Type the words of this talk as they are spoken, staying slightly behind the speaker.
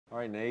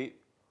right, Nate.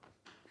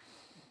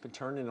 Been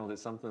turned into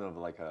something of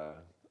like a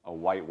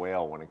white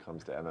whale when it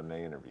comes to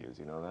MMA interviews.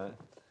 You know that?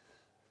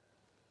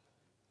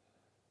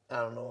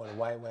 I don't know what a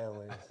white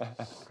whale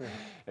is.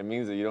 It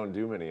means that you don't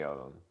do many of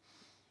them.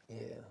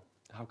 Yeah.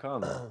 How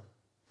come?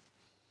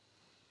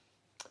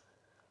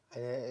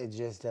 It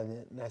just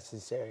doesn't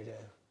necessary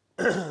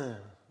to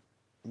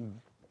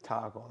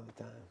talk all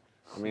the time.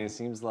 I mean, it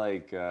seems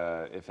like,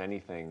 if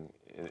anything,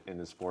 in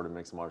the sport of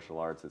mixed martial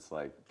arts, it's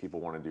like people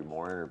want to do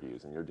more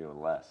interviews and you're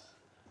doing less.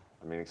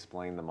 I mean,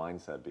 explain the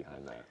mindset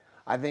behind that.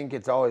 I think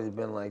it's always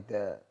been like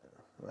that.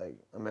 Like,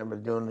 I remember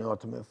doing The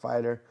Ultimate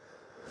Fighter.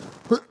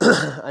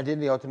 I did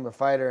The Ultimate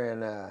Fighter,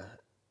 and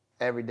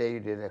every day you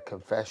did a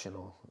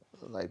confessional,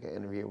 like an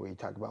interview where you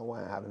talk about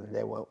what happened the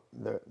day,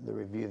 the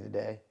review of the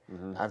day.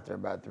 Mm-hmm. After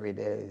about 3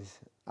 days,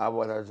 I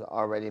was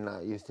already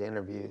not used to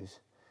interviews.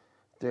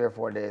 3 or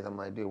 4 days, I'm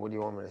like, dude, what do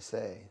you want me to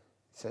say?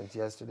 Since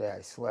yesterday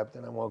I slept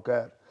and I woke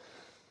up.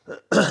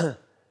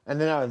 And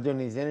then I was doing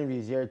these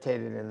interviews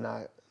irritated and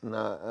not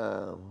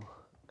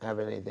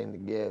having anything to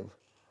give.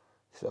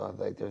 So I was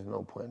like, there's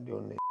no point in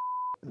doing this.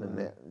 And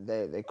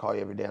then they call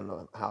you every day on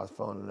the house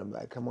phone and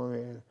they're like, come over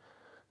here,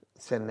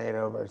 send Nate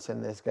over,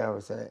 send this guy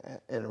over,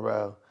 in a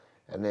row.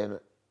 And then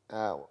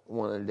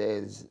one of the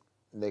days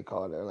they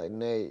called, they're like,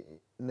 Nate,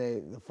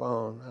 the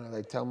phone. And I'm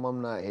like, tell them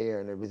I'm not here.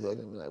 And everybody's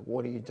looking at me like,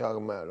 what are you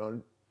talking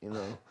about?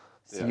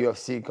 It's the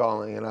UFC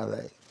calling. And I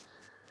was like,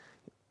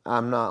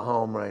 I'm not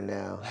home right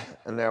now.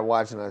 And they're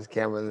watching us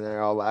camera and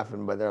they're all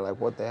laughing, but they're like,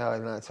 what the hell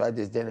is that? So I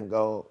just didn't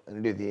go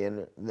and do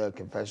the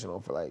confessional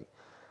for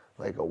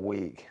like a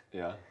week.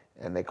 Yeah.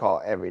 And they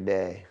call every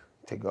day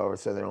to go over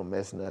so they don't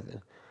miss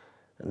nothing.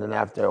 And then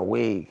after a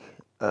week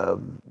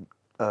of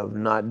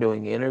not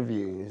doing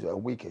interviews, a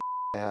week of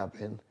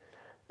happened.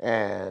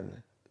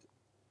 And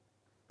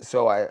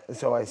so I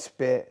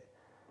spit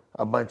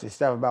a bunch of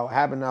stuff about what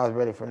happened. I was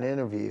ready for an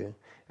interview.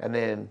 And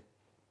then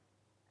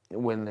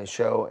when the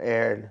show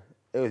aired,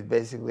 it was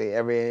basically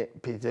every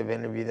piece of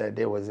interview that I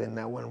did was in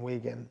that one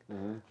weekend.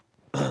 Mm-hmm.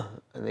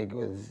 I think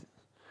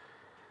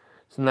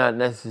it's not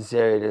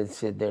necessary to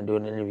sit there and do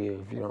an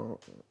interview if you don't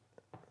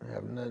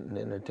have nothing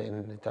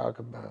entertaining to talk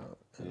about.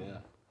 Yeah.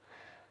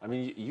 I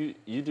mean,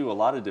 you do a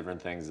lot of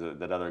different things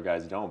that other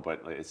guys don't,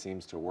 but it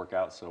seems to work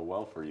out so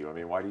well for you. I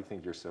mean, why do you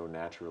think you're so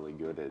naturally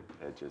good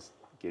at just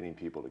getting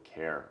people to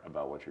care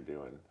about what you're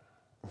doing?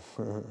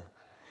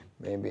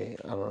 Maybe,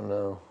 I don't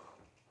know.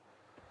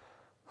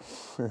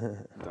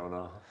 Don't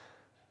know.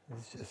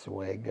 It's just the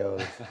way it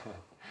goes.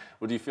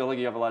 Well, do you feel like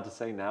you have a lot to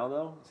say now,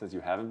 though, since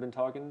you haven't been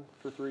talking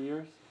for 3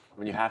 years? I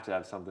mean, you have to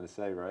have something to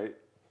say, right?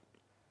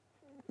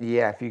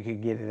 Yeah, if you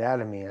could get it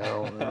out of me. I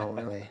don't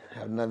really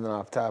have nothing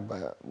off top,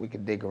 but we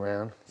could dig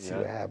around, see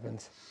what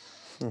happens.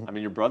 I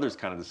mean, your brother's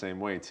kind of the same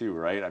way, too,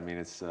 right? I mean,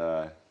 it's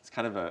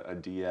kind of a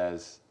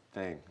Diaz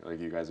thing.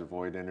 Like, you guys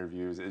avoid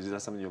interviews. Is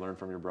that something you learned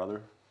from your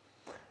brother?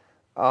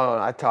 Oh,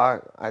 I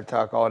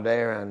talk all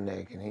day around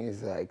Nick, and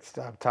he's like,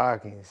 stop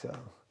talking. So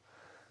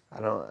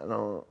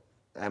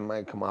I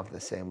might come off the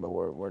same, but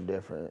we're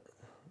different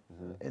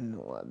in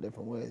a lot of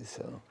different ways.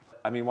 So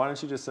I mean, why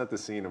don't you just set the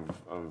scene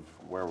of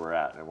where we're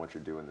at and what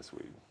you're doing this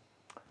week?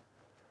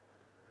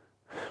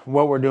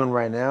 What we're doing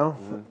right now?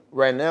 Mm-hmm.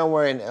 Right now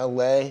we're in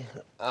LA,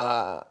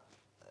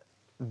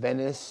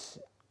 Venice.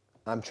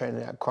 I'm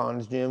training at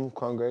Kron's gym,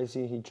 Kron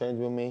Gracie. He trains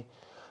with me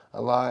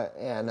a lot,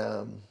 and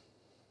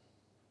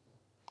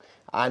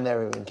I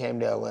never even came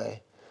to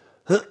LA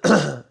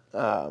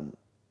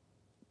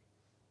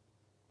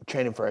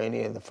training for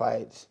any of the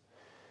fights.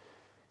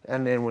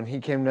 And then when he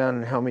came down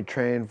and helped me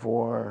train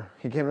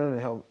he came down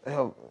and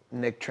help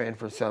Nick train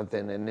for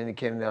something, and then he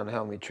came down and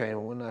helped me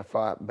train when I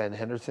fought Ben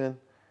Henderson.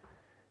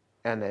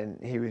 And then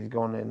he was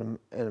going in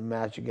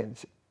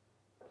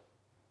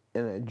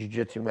a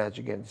jiu-jitsu match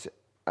against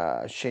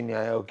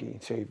Shinya Aoki.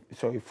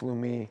 So he flew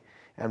me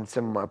and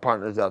some of my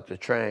partners out to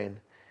train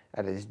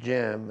at his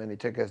gym, and he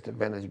took us to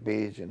Venice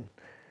Beach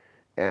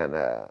and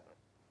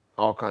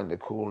all kinds of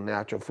cool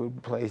natural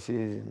food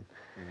places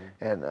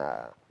and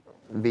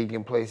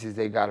vegan places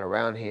they got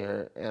around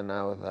here. And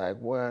I was like,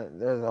 what?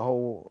 There's a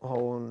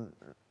whole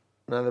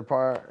another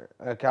part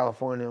of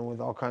California with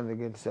all kinds of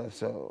good stuff.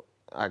 So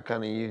I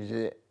kind of use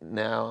it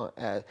now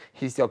as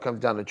he still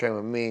comes down to train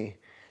with me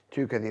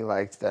too, because he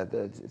likes that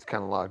it's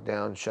kind of locked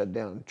down, shut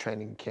down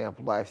training camp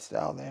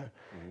lifestyle there.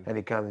 And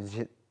he comes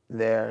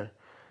there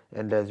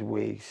and does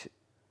weeks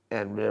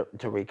and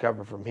to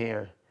recover from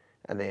here,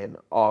 and then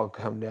I'll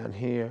come down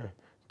here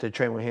to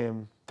train with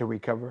him to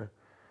recover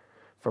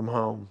from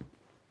home.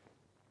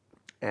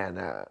 And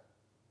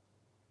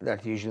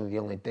that's usually the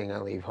only thing I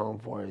leave home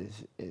for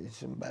is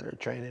some better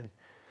training.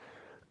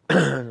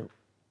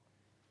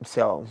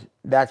 So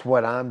that's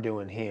what I'm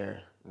doing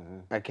here.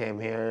 I came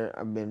here,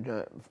 I've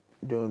been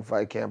doing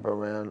fight camp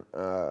around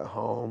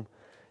home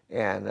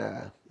and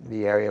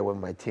the area with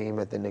my team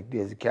at the Nick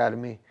Diaz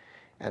Academy.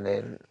 And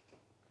then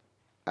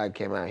I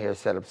came out here,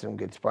 set up some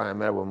good sparring. I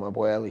met with my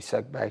boy Ellie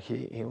Suckback.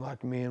 He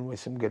locked me in with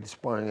some good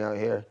sparring out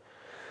here.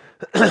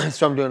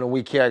 So I'm doing a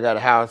week here. I got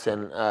a house,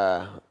 and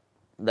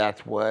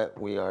that's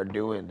what we are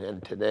doing.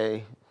 And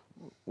today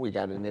we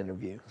got an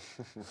interview.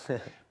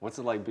 What's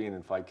it like being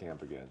in fight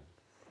camp again?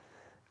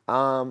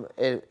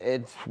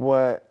 It's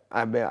what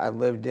I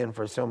lived in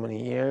for so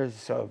many years,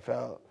 so it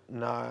felt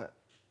not.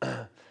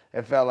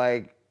 It felt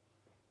like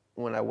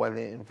when I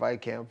wasn't in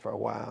fight camp for a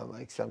while,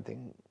 like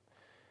something,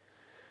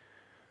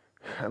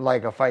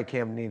 like a fight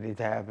camp needed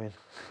to happen.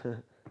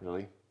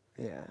 Really?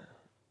 Yeah.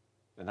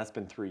 And that's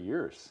been 3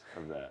 years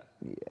of that.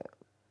 Yeah.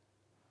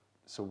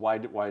 So why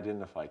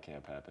didn't a fight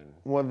camp happen?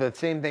 Well, the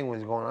same thing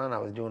was going on. I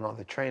was doing all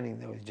the training.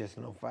 There was just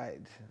no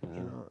fights,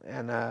 you know.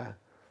 And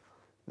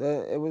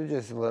it was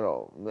just a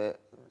little bit.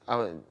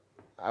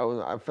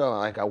 I felt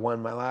like I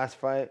won my last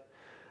fight.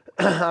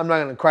 I'm not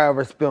gonna cry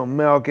over spilled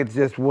milk. It's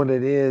just what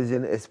it is,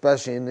 and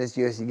especially in this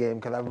UFC game,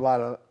 because I've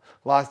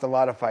lost a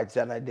lot of fights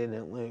that I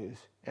didn't lose.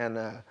 And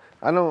I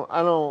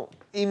don't.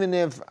 Even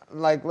if,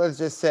 like, let's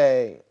just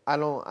say I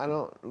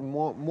don't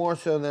more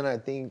so than I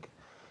think.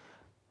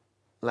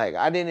 Like,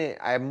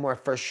 I more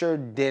for sure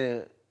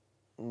didn't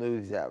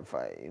lose that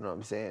fight, you know what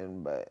I'm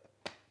saying? But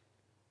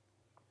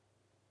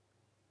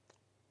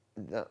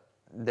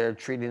they're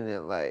treating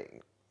it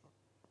like,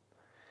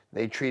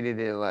 they treated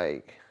it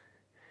like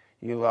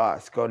you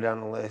lost, go down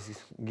the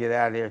list, get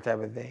out of here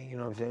type of thing, you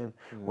know what I'm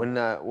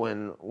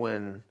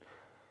saying?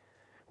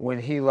 When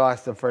he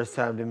lost the first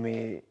time to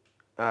me,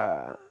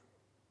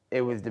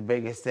 it was the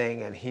biggest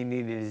thing, and he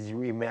needed his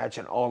rematch,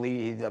 and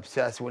he's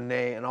obsessed with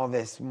Nate, and all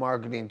this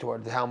marketing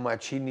towards how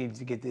much he needs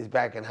to get this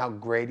back and how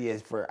great he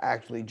is for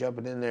actually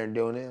jumping in there and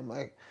doing it. I'm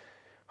like,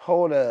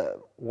 hold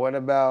up, what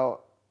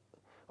about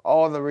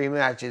all the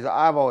rematches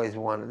I've always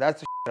wanted?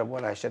 That's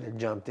what I should have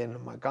jumped into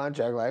my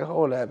contract. Like,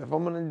 hold up, if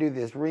I'm gonna do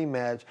this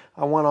rematch,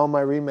 I want all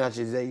my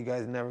rematches that you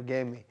guys never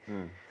gave me.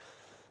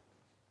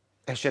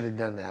 I should have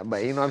done that,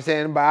 but you know what I'm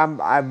saying?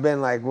 But I've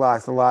been like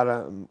lost a lot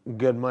of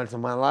good months of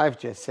my life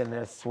just sitting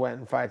there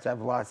sweating fights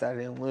I've lost I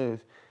didn't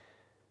lose.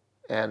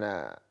 And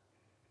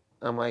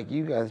I'm like,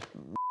 you guys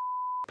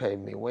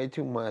paid me way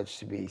too much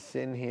to be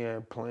sitting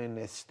here playing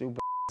this stupid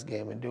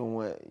game and doing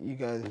what you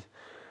guys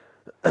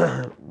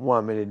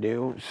want me to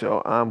do.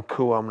 So I'm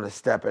cool, I'm gonna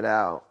step it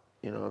out,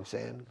 you know what I'm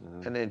saying?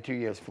 And then 2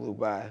 years flew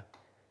by.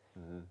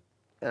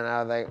 And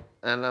I was like,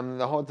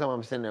 the whole time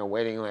I'm sitting there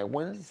waiting, like,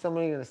 when is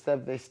somebody gonna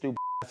step their stupid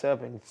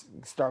up and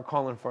start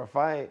calling for a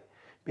fight?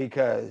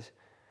 Because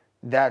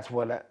that's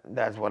what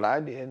I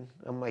did.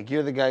 I'm like,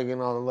 you're the guy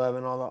getting all the love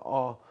and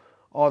all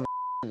the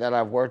that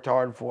I've worked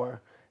hard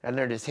for, and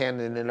they're just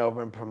handing it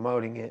over and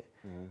promoting it.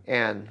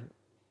 And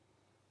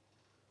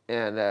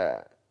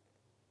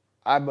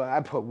I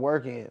put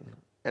work in,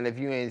 and if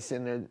you ain't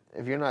sitting there,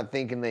 if you're not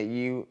thinking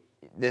that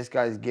this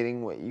guy's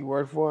getting what you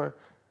work for,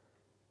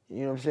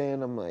 you know what I'm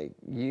saying? I'm like,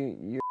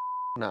 you're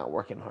not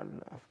working hard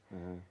enough.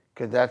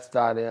 Because that's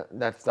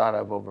thought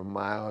of over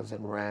miles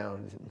and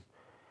rounds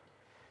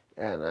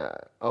and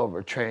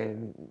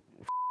overtrained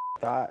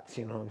thoughts,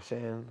 you know what I'm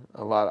saying?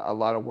 A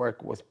lot of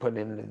work was put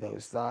into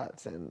those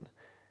thoughts, and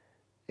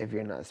if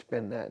you're not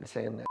spending that and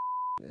saying that,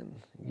 then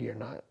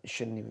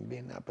shouldn't even be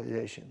in that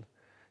position.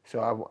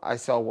 So I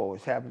saw what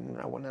was happening,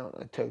 and I went out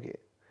and I took it.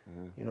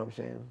 You know what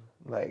I'm saying?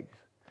 Like,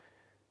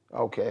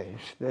 okay,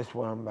 this is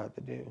what I'm about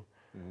to do.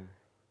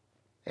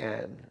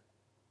 And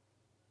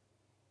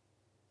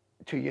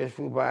 2 years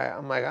flew by.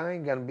 I'm like, I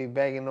ain't gonna be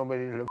begging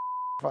nobody to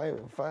fight.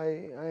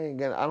 I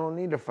don't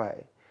need to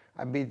fight.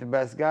 I beat the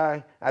best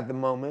guy at the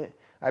moment.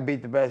 I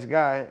beat the best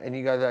guy, and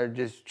you guys are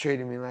just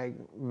treating me like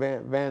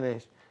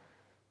vanished.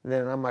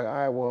 Then I'm like, all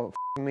right, well,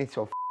 me,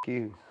 so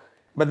you.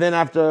 But then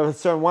after a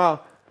certain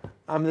while,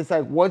 I'm just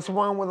like, what's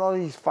wrong with all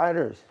these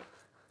fighters?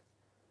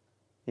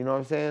 You know what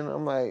I'm saying?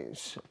 I'm like,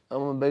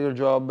 I'm a bigger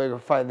draw, bigger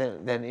fight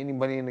than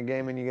anybody in the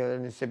game, and you gotta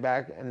just sit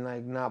back and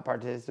like not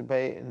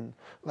participate and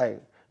like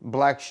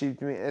black sheep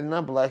to me. And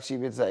not black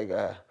sheep, it's like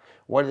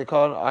what is it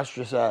called?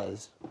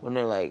 Ostracized. When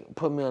they're like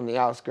put me on the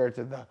outskirts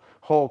of the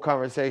whole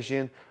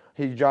conversation.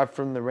 He dropped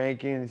from the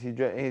rankings.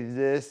 He's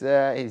this,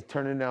 that. He's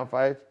turning down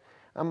fights.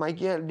 I'm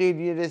like, yeah, dude,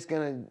 you're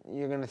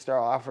gonna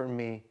start offering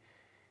me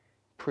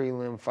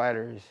prelim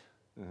fighters.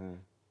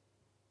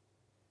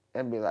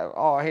 And be like,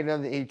 oh,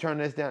 he turned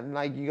this down.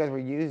 Like, you guys were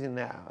using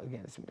that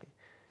against me.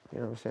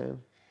 You know what I'm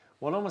saying?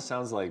 Well, it almost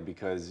sounds like,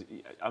 because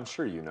I'm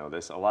sure you know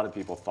this, a lot of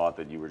people thought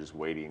that you were just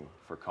waiting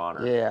for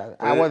Conor. Yeah,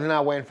 I was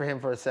not waiting for him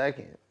for a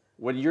second.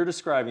 What you're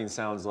describing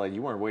sounds like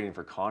you weren't waiting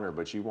for Conor,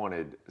 but you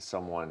wanted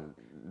someone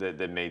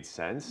that made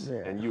sense,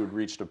 and you had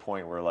reached a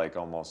point where, like,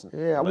 almost.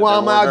 Yeah,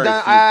 well,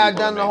 I've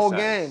done the whole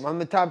game. I'm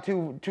the top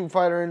two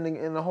fighter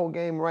in the whole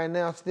game right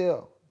now.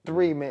 Still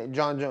 3, man.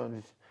 John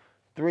Jones,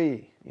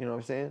 3. You know what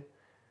I'm saying?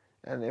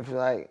 And if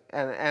like,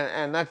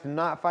 and that's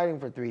not fighting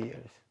for 3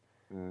 years.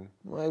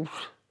 Like,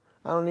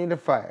 I don't need to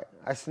fight.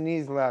 I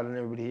sneeze loud and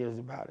everybody hears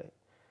about it.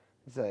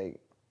 It's like,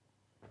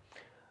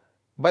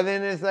 but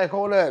then it's like,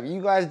 hold up,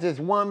 you guys just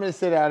want me to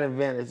sit out in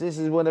Venice. This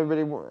is what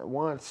everybody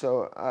wants.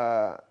 So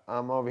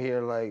I'm over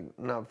here like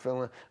not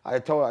feeling. I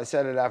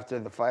said it after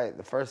the fight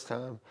the first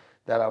time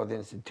that I was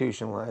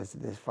institutionalized to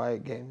this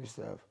fight game and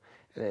stuff,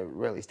 and it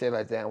really stayed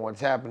like that. And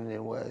what's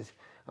happening was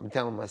I'm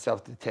telling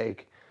myself to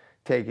take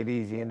it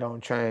easy and don't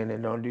train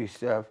and don't do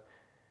stuff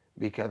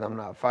because I'm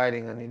not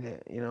fighting. I need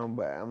to,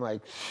 but I'm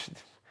like,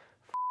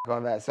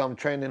 all that. So I'm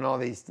training all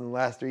these the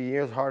last 3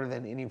 years harder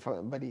than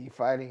anybody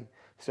fighting.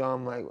 So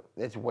I'm like,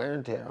 it's wear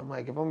and tear. I'm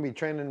like, if I'm gonna be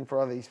training for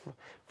all these,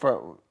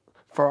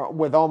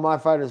 with all my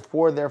fighters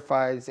for their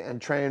fights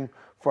and train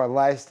for a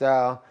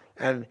lifestyle,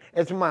 and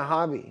it's my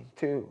hobby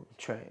too,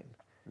 train.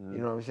 You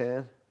know what I'm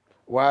saying?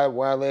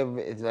 Where I live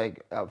is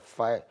like a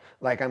fight.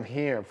 Like I'm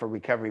here for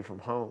recovery from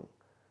home.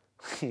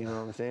 You know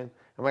what I'm saying?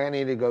 I'm like, I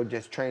need to go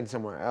just train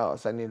somewhere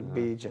else. I need a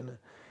beach and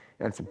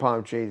some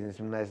palm trees and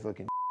some nice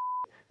looking.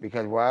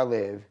 Because where I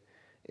live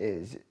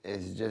is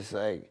just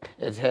like,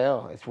 it's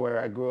hell. It's where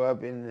I grew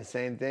up in the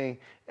same thing,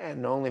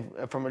 and only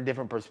from a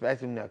different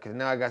perspective now. Because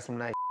now I got some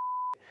nice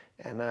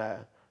and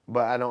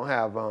but I don't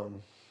have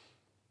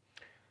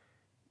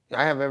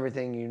I have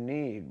everything you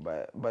need,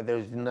 but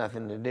there's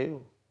nothing to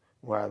do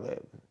where I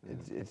live.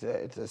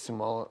 It's a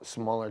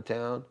smaller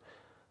town.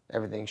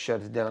 Everything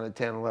shuts down at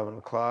 10, 11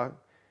 o'clock.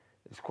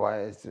 It's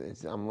quiet.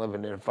 I'm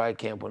living in a fight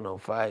camp with no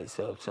fight,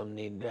 so something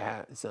needed to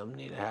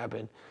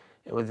happen.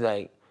 It was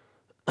like,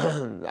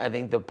 I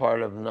think the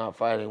part of not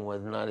fighting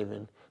was not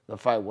even, the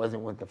fight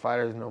wasn't with the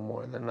fighters no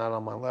more. They're not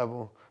on my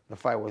level. The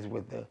fight was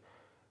with the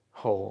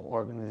whole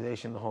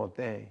organization, the whole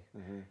thing.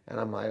 And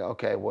I'm like,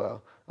 okay,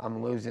 well,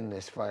 I'm losing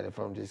this fight if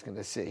I'm just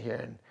gonna sit here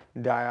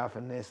and die off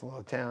in this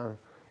little town.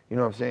 You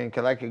know what I'm saying?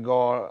 Because I could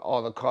go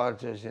all the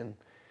concerts and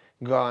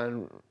go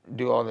and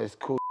do all this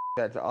cool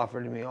that's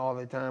offered to me all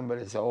the time, but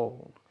it's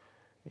old.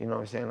 You know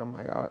what I'm saying? I'm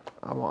like,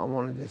 I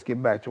want to just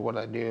get back to what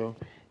I do.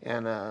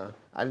 And I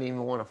didn't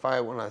even want to fight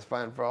when I was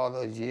fighting for all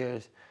those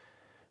years.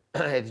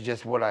 It's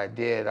just what I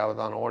did. I was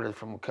on orders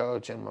from a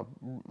coach and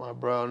my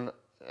bro,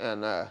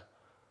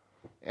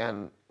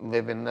 and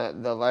living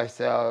the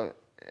lifestyle,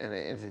 and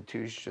it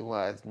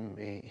institutionalized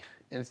me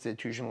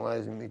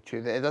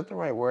to that. Is that the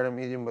right word I'm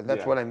using? But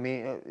that's what I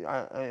mean.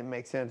 It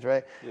makes sense,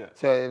 right? Yeah.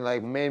 So it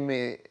like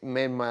made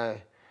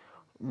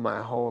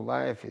my whole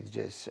life is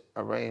just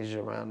arranged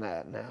around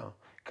that now.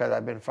 Because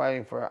I've been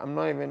fighting for,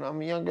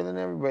 I'm younger than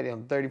everybody.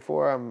 I'm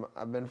 34.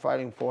 I've been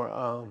fighting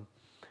for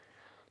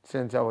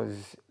since I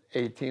was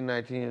 18,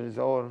 19 years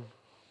old.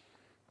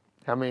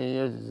 How many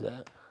years is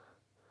that?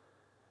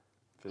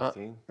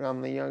 15.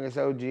 I'm the youngest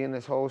OG in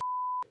this whole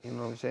you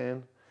know what I'm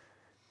saying?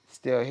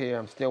 Still here.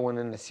 I'm still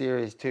winning the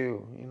series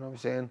too. You know what I'm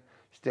saying?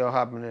 Still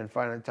hopping in,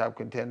 fighting top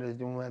contenders,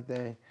 doing my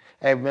thing.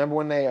 Hey, remember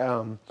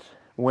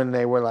when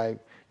they were like,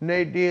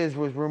 Nate Diaz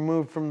was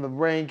removed from the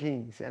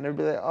rankings, and they'd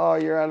be like, "Oh,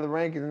 you're out of the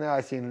rankings now."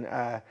 I seen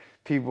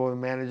people,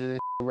 managers,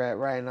 and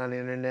writing on the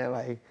internet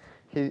like,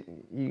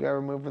 "You got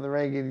removed from the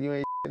rankings. You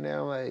ain't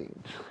now." Like,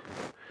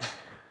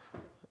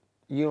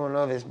 you don't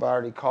know this, but I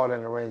already called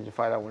and arranged a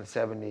fight. I went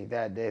 70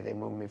 that day. They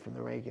moved me from the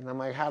rankings. I'm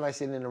like, how'd I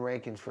sit in the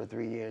rankings for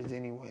 3 years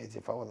anyways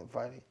if I wasn't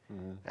fighting?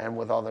 And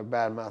with all their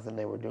bad mouthing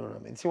they were doing. I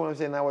mean, see what I'm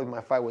saying? That was my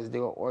fight was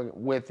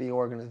with the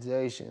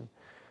organization.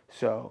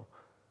 So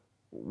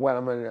what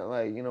I'm gonna,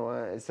 like, you know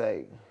what? It's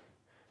like,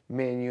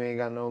 me and you ain't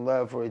got no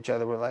love for each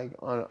other. We're like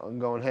on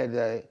going head to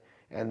head,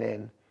 and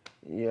then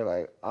you're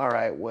like, all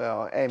right,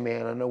 well, hey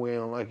man, I know we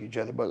don't like each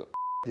other, but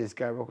this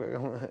guy real quick.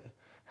 I'm like,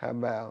 how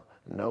about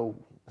no?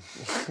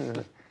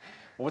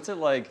 What's it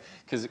like?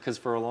 Because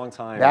for a long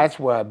time, that's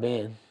where I've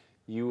been.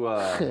 You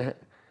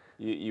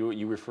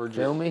you referred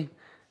Feel me?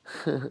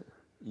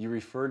 You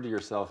referred to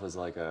yourself as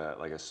like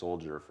a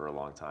soldier for a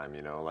long time,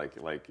 you know,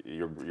 like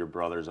your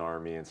brother's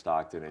army in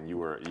Stockton, and you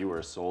were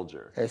a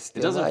soldier. It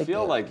doesn't like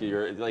feel like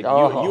you're like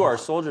you are a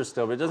soldider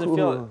still, but it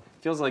doesn't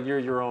feels like you're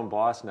your own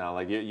boss now.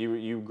 Like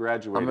you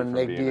graduated. I'm a from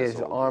Nick being Diaz a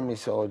soldier. Army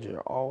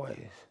soldier,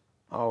 always.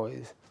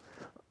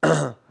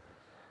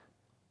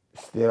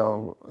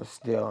 Still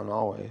and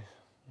always.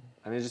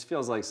 I mean, it just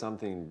feels like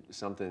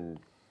something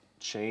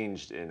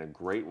changed in a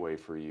great way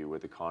for you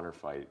with the Conor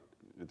fight.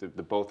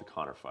 Both the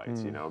Conor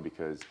fights, you know,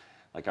 because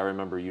like I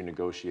remember you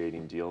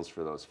negotiating deals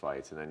for those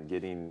fights and then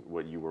getting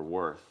what you were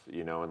worth,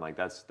 you know, and like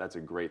that's a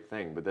great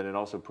thing. But then it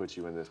also puts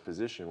you in this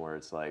position where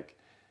it's like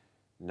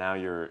now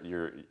you're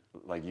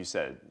like you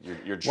said,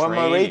 you're training, what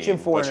am I reaching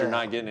for but now? You're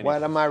not getting any.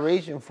 What am I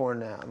reaching for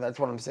now? That's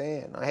what I'm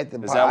saying. I hit the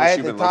been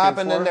top,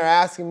 and for? then they're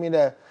asking me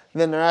to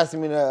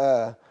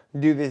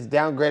do this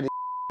downgraded.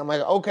 I'm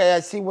like, okay,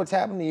 I see what's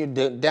happening. You're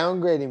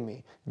downgrading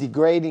me,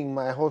 degrading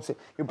my whole.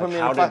 You're putting me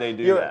in a fight. How did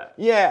they do that?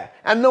 Yeah,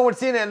 I know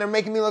what's in it, and they're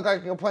making me look like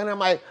a complainer. I'm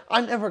like,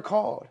 I never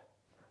called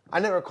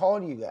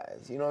you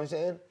guys. You know what I'm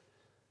saying?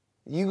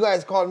 You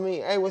guys called me.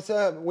 Hey, what's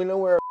up? We know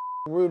we're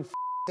rude,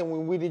 and we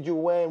weeded you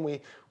away, and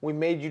we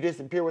made you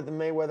disappear with the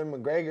Mayweather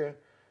McGregor.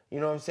 You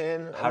know what I'm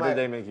saying? How did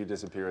they make you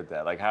disappear with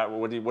that? Like,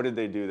 what did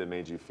they do that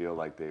made you feel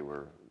like they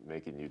were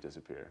making you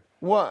disappear?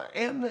 Well,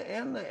 and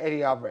the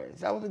Eddie Alvarez.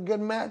 That was a good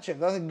matchup.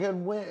 That was a good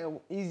win,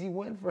 easy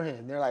win for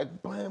him. They're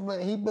like, blam,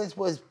 blam. He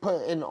was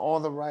put in all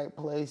the right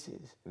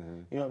places.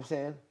 You know what I'm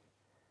saying?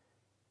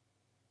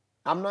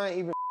 I'm not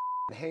even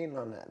hating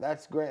on that.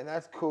 That's great.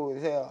 That's cool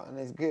as hell, and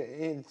it's good.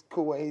 It's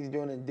cool what he's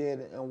doing and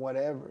did and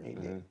whatever he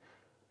did.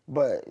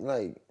 But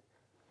like,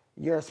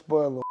 you're a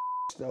spoiled little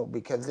though,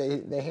 because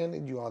they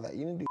handed you all that.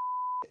 You didn't do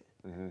shit.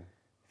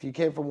 If you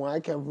came from where I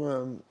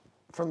came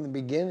from the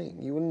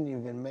beginning. You wouldn't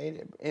even made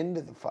it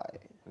into the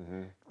fight,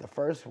 the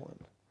first one.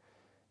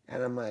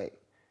 And I'm like,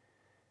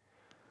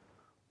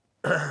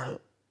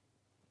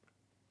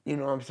 you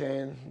know what I'm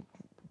saying?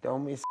 Throw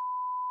me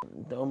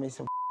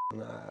some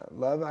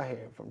love out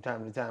here from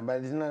time to time.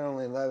 But it's not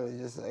only love, it's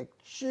just like,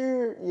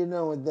 sure, you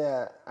know, with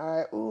that. All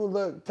right, ooh,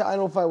 look,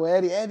 title fight with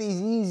Eddie.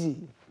 Eddie's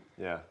easy.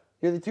 Yeah.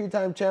 You're the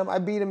 2-time champ. I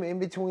beat him in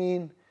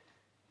between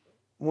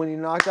when he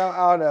knocked out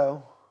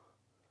Aldo.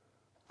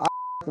 I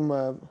him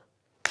up,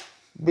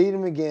 beat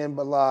him again,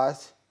 but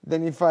lost.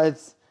 Then he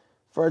fights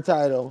for a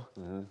title.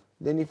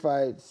 Then he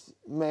fights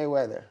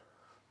Mayweather.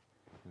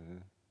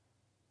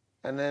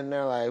 And then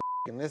they're like,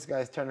 this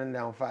guy's turning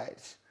down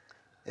fights.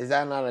 Is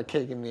that not a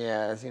kick in the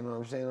ass? You know what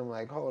I'm saying? I'm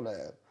like, hold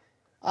up.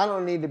 I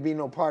don't need to be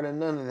no part of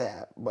none of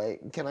that,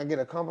 but can I get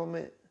a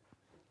compliment?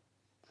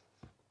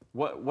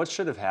 What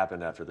should have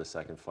happened after the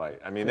second fight?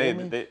 I mean,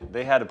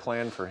 they had a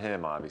plan for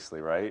him, obviously,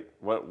 right?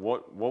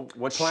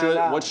 What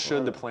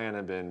should the plan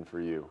have been for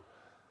you?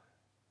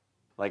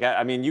 Like,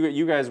 I mean,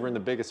 you guys were in the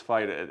biggest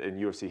fight in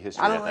UFC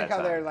history. I don't like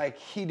how they're like,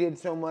 he did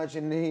so much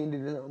and he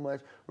did so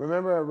much.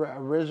 Remember,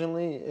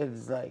 originally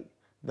it's like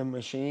the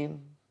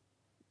machine.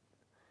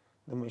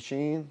 The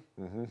machine,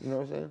 you know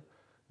what I'm saying?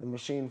 The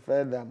machine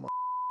fed that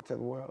to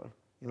the world.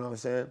 You know what I'm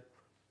saying?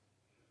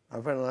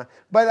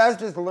 But that's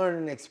just a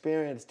learning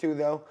experience too,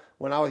 though.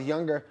 When I was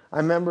younger, I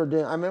remember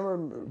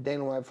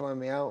Dana White flying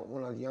me out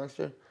when I was a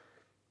youngster.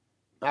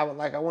 I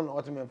won the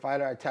Ultimate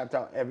Fighter. I tapped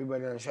out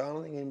everybody on the show. I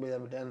don't think anybody's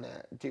ever done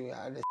that, too.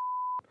 I just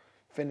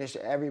finished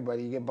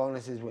everybody. You get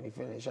bonuses when you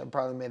finish. I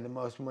probably made the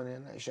most money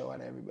on that show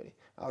out of everybody.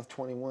 I was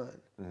 21.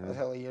 That was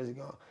hella years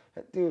ago.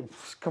 Dude,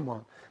 come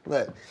on.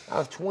 Look, I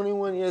was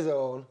 21 years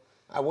old.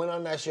 I went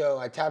on that show.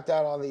 I tapped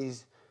out all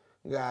these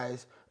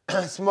guys,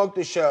 smoked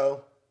the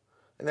show,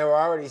 and there were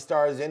already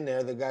stars in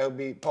there. The guy who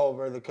beat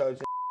Pulver, the coach.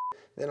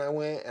 Then I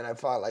went and I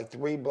fought like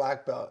 3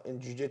 black belts in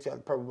jiu-jitsu,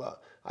 purple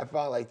belt. I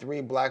fought like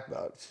 3 black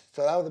belts.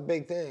 So that was a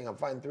big thing. I'm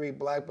fighting 3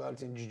 black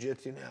belts in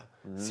jiu-jitsu now.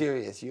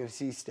 Serious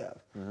UFC stuff,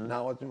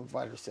 not Ultimate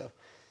Fighter stuff.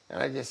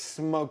 And I just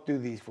smoked through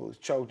these fools,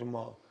 choked them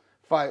all.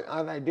 Fight.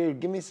 I was like, dude,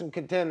 give me some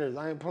contenders.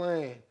 I ain't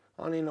playing.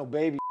 I don't need no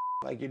baby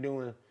like you're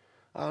doing.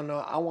 I don't know.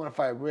 I want to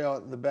fight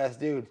the best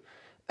dudes.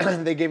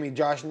 They gave me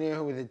Josh Neer,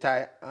 who was the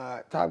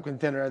top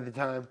contender at the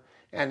time,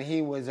 and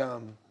he was a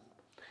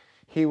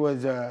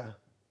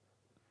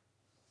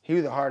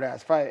hard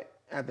ass fight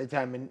at the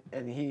time,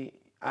 and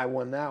I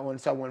won that one.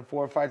 So I won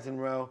 4 fights in a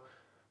row.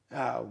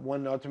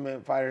 Won the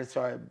Ultimate Fighter,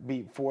 so I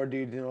beat 4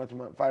 dudes in the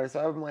Ultimate Fighter. So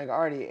I'm like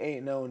already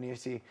 8-0 in the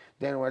UFC.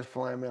 Dana White's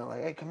flying me out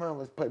like, hey, come on,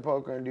 let's play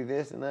poker and do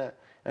this and that.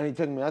 And he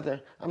took me out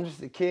there. I'm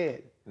just a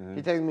kid.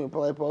 He takes me to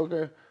play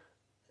poker.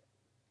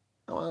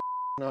 I don't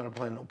know how to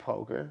play no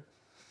poker.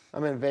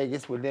 I'm in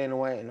Vegas with Dana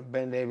White in a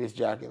Ben Davis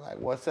jacket. Like,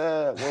 what's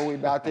up? What are we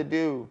about to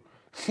do?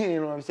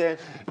 You know what I'm saying?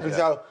 And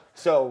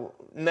so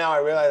now I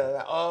realize,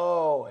 like,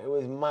 oh, it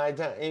was my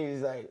time. He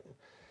was like,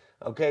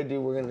 okay,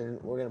 dude, we're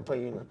gonna put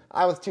you in.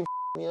 I was too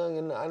young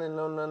and I didn't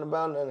know nothing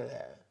about none of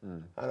that.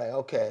 I was like,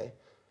 okay.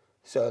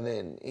 So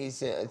then he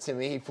said to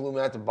me, he flew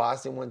me out to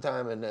Boston one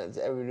time, and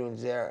everyone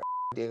was there.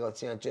 Diego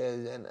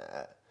Sanchez and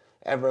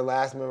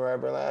Everlast, remember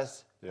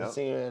Everlast? Yeah. The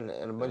singer and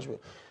a bunch of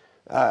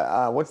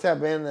what's that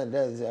band that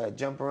does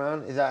Jump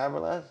Around? Is that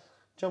Everlast?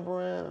 Jump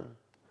Around.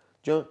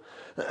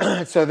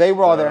 So they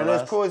were all there, and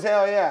it's cool as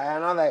hell, yeah.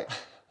 And I'm like,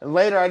 and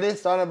later I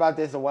just thought about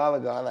this a while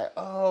ago. I was like,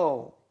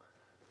 oh.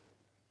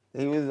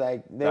 He was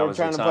like, they were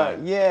trying to play.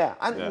 Yeah,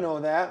 I didn't know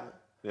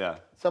that. Yeah.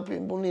 Some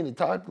people need to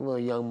talk to little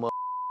young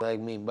like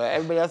me, but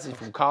everybody else is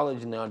from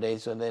college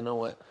nowadays, so they know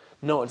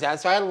what's that.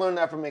 So I had to learn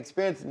that from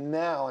experience.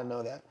 Now I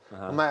know that.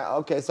 I'm like,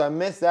 okay, so I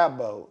missed that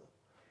boat,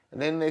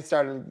 and then they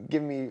started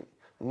giving me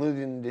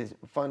losing this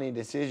funny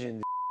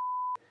decisions,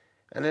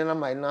 and then I'm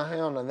like, no,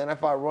 hell no. Then I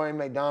fought Rory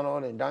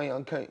McDonald and Dong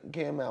Young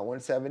Kim at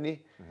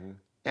 170,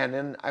 and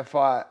then I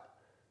fought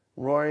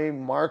Rory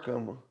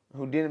Markham,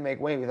 who didn't make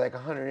weight. He was like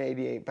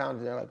 188 pounds.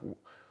 And they're like,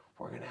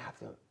 we're gonna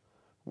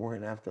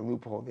have to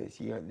loophole this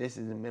year. This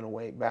is a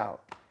middleweight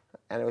bout.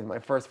 And it was my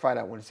first fight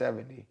at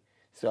 170.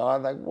 So I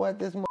was like, what?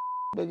 This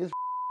big as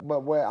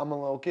but where I'm a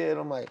little kid.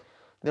 I'm like,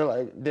 they're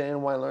like,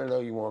 Dan White learned,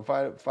 though, you want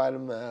to fight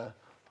him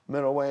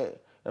middleweight?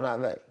 And I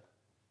was like,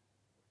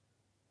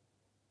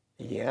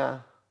 yeah,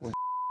 I'm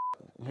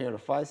here to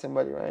fight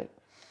somebody, right?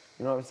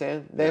 You know what I'm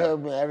saying? They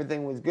heard me,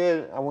 everything was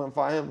good. I went and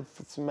fought him,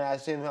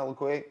 smashed him hella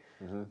quick.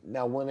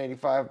 That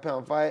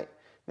 185-pound fight.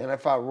 Then I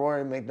fought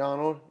Rory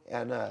McDonald,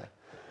 and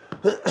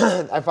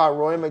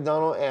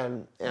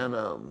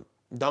and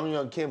Dong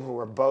Young Kim, who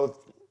were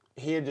both,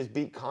 he had just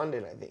beat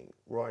Condit, I think,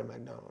 Rory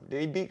McDonald. Did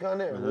he beat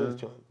Condit or lose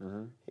to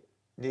him?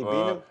 Did he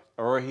beat him?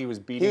 Or he was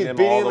beating him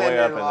all the way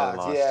up and then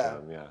lost to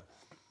him, yeah.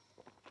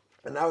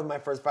 And that was my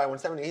first fight,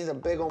 170. He's a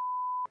big old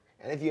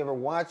and if you ever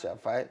watch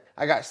that fight,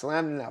 I got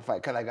slammed in that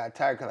fight because I got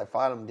tired because I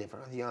fought him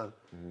different. I was young.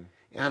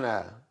 And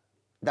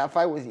that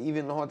fight was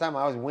even the whole time.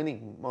 I was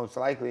winning, most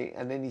likely.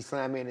 And then he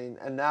slammed me,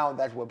 and now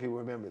that's what people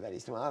remember, that he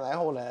slammed. I was like,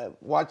 hold on,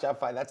 watch that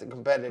fight. That's a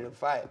competitive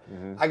fight.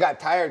 I got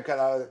tired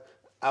because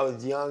I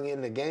was young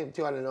in the game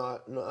too. I didn't know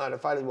how to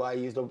fight as well. I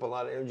used up a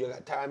lot of energy. I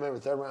got tired. I remember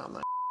third round, I'm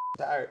like,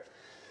 tired.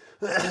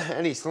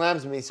 And he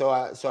slams me, so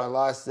I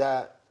lost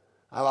that.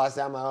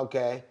 I'm like,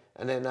 okay.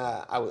 And then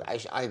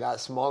I got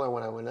smaller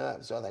when I went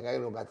up, so I was like, I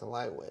gotta go back to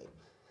lightweight.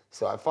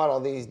 So I fought all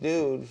these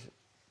dudes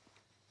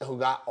who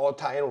got all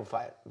title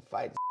fights,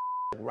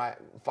 right,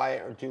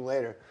 fight or two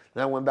later.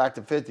 Then I went back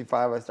to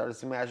 55. I started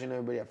smashing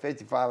everybody at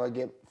 55. I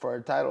get for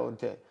a title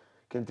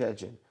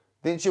contention.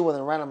 Then shit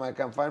wasn't right. I'm like,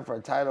 I'm fighting for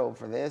a title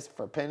for this,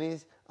 for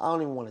pennies. I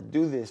don't even want to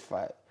do this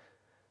fight.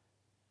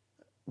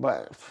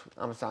 But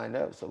I'm signed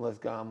up, so let's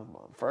go.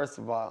 First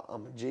of all,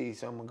 I'm a G,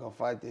 so I'm going to go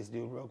fight this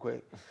dude real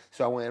quick.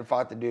 So I went and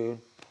fought the dude.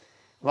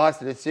 Lost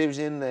the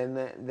decision, and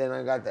then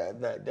I got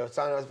the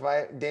sign-ups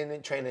fight.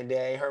 Didn't train a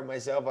day, hurt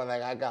myself. I'm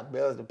like, I got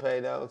bills to pay,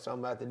 though, so I'm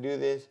about to do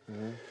this.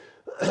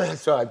 Mm-hmm.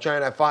 So I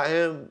trained, I fought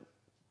him.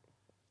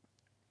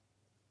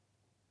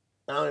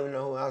 I don't even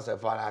know who else I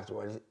fought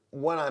afterwards.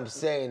 What I'm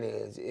saying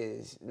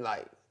is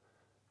like,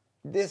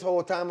 this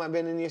whole time I've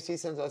been in UFC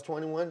since I was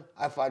 21,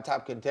 I fought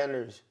top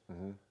contenders.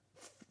 Mm-hmm.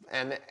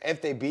 And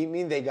if they beat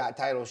me, they got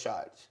title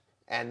shots.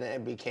 And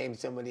it became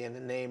somebody in the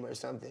name or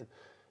something.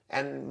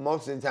 And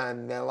most of the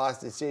time, they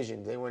lost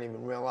decisions. They weren't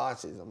even real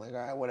losses. I'm like, all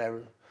right,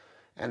 whatever.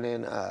 And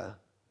then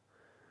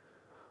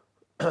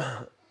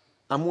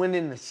I'm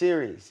winning the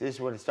series. This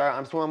is what it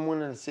started. I'm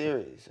winning the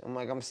series. I'm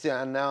like,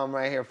 now I'm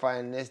right here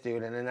fighting this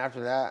dude. And then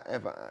after that,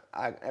 if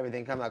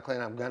everything comes out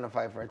clean, I'm going to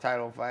fight for a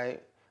title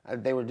fight.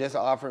 They were just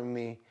offering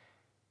me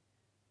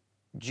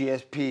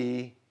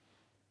GSP,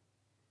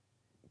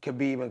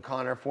 Khabib and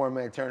Conor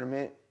 4-man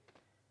tournament.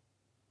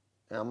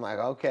 And I'm like,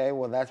 okay,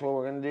 well, that's what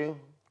we're going to do.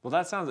 Well,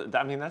 that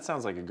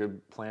sounds like a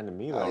good plan to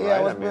me, though,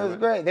 yeah, right? it was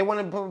great. They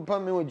wanted to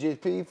put me with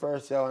GSP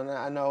first, so, and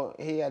I know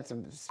he had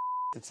some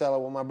to sell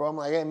it with my bro. I'm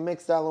like, hey,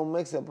 mix that little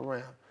mix-up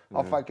around.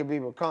 I'll fight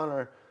Khabib with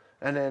Conor.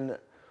 And then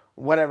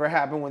whatever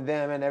happened with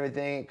them and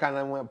everything, it kind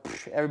of went,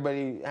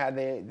 everybody had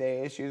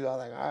their issues. I was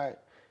like, all right.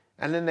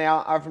 And then they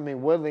offered me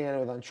Woodley, and it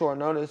was on short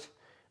notice.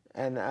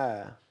 And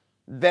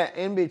that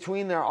in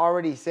between, they're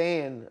already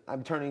saying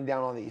I'm turning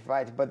down all these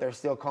fights, but they're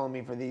still calling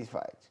me for these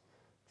fights.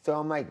 So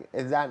I'm like,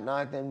 is that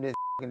not them just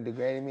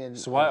degrading me?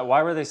 So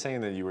why were they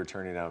saying that you were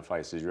turning down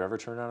fights? Did you ever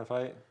turn down a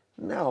fight?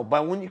 No,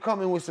 but when you call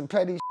me with some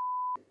petty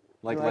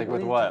like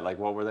with what? Like,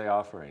 what were they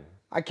offering?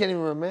 I can't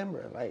even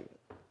remember. Like,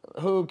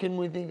 who can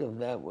we think of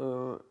that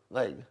were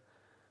like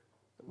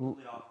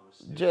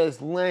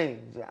just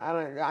lames? I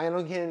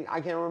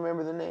can't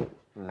remember the name.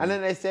 Mm-hmm. And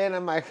then they said,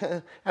 I'm like,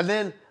 and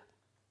then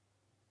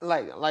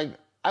like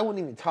I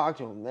wouldn't even talk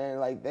to them. They're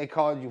like, they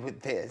called you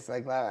with this.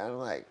 Like, I'm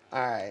like,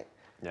 all right.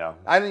 Yeah.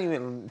 I didn't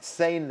even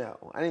say no.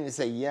 I didn't even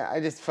say yeah. I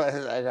just felt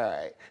like, all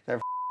right,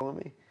 they're with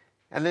me.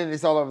 And then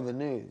it's all over the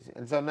news.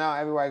 And so now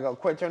everywhere I go,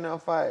 quit turning down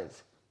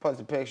fights. Post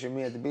a picture of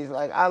me at the beach.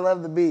 Like, I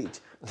love the beach.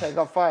 Take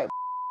a fight.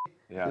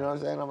 Yeah. You know what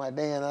I'm saying? I'm like,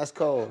 damn, that's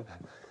cold.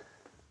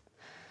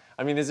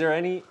 I mean, is there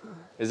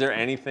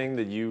anything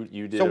that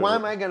you did? So why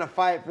am I going to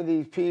fight for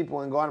these people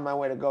and go out of my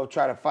way to go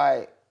try to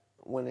fight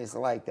when it's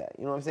like that?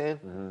 You know what I'm saying?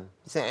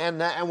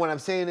 Mm-hmm. And what I'm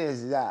saying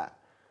is that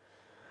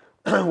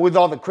with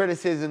all the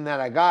criticism that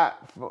I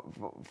got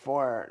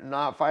for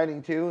not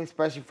fighting too,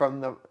 especially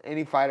from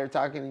any fighter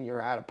talking,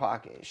 you're out of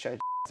pocket. Shut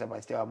your up.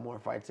 I still have more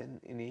fights in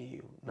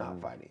EU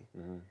not fighting.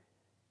 Mm-hmm.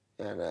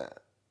 And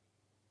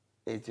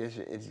it's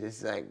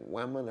just like,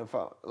 when am I gonna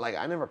fight? Like,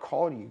 I never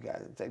called you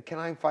guys and said, can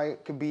I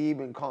fight Khabib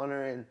and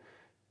Conor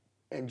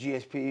and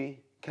GSP?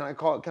 Can I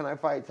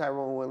fight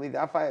Tyrone Woodley?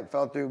 That fight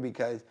fell through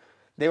because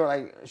they were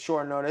like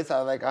short notice. I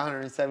was like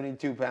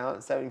 172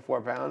 pounds,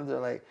 74 pounds. They're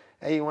like,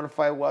 hey, you want to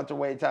fight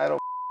welterweight title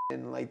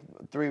in like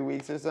 3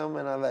 weeks or something?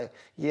 And I was like,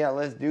 yeah,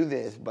 let's do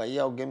this. But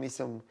yo, give me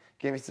some.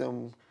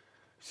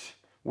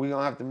 We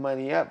gonna have to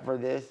money up for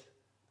this.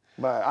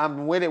 But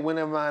I'm with it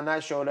whenever I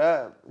not showed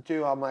up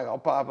too. I'm like, I'll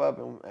pop up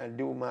and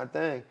do my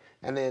thing.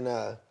 And then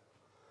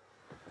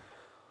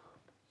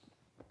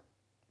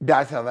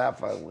that's how that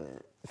fight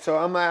went. So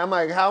I'm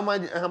like, how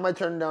am I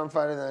turning down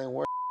fighters that ain't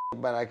worth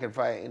it, but I can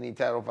fight any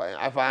title fight?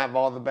 If I have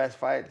all the best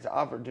fights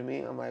offered to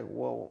me, I'm like,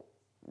 well,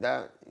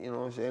 that, you know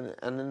what I'm saying?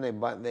 And then they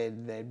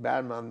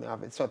badmouthed me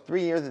off it. So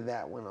 3 years of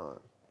that went on.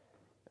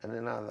 And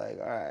then I was like,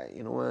 all right,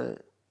 you know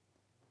what?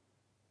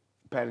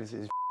 Pettis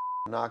is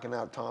knocking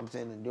out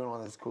Thompson and doing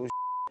all this cool shit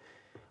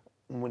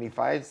when he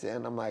fights,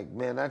 and I'm like,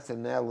 man, that's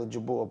an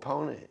eligible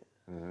opponent.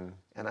 Mm-hmm.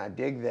 And I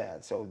dig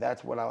that. So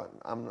that's what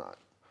I'm not,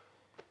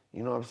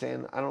 you know what I'm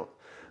saying? I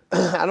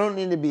don't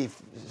need to be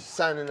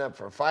signing up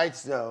for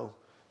fights though,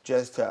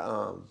 just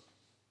to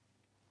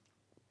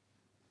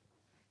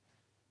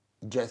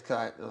just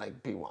cause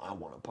like people, I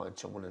want to punch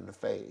someone in the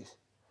face.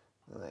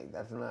 Like,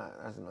 that's not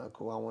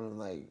cool. I want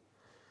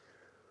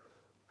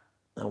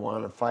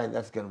to fight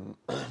that's gonna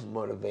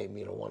motivate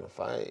me to want to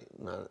fight,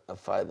 not a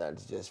fight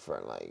that's just for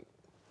like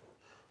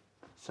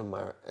some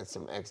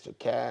extra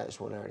cash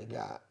when I already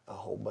got a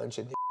whole bunch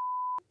of.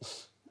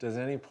 Does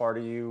any part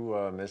of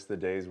you miss the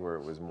days where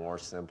it was more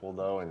simple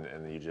though,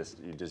 and you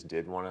just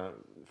did want to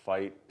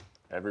fight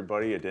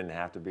everybody? It didn't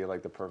have to be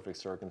like the perfect I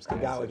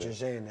circumstance. got what you're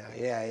saying now.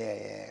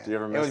 Yeah. Do you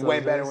ever miss It was way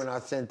those better days? when I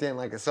was sent in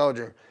like a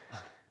soldier.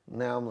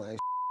 Now I'm like,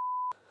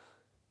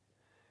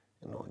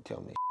 no one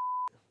tell me.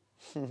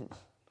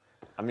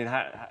 I mean,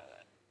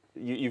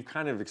 you've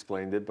kind of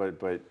explained it,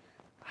 but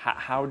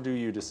how do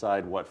you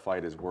decide what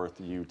fight is worth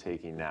you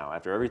taking now?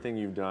 After everything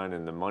you've done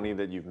and the money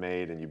that you've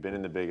made and you've been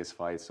in the biggest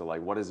fights, so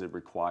like, what does it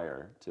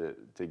require to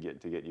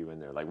get you in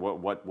there? Like,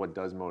 what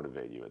does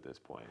motivate you at this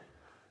point?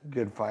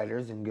 Good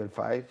fighters and good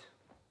fights.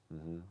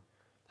 Mm-hmm.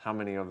 How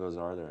many of those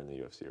are there in the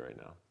UFC right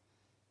now?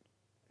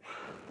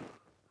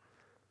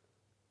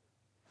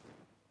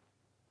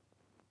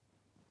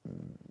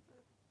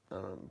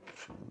 A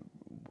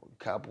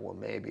couple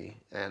maybe,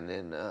 and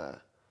then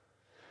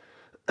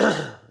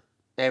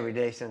every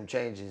day something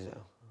changes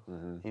though.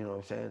 Mm-hmm. You know what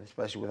I'm saying?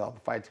 Especially with all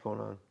the fights going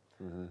on.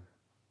 Mm-hmm.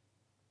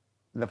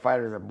 The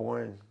fighters are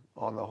boring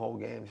on the whole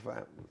games.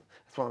 That's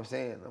what I'm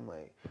saying. I'm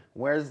like,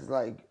 where's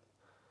like,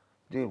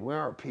 dude, where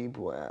are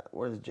people at?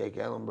 Where's Jake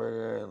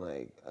Ellenberger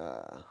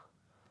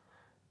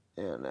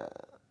and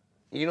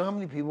you know how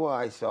many people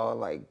I saw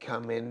like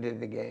come into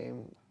the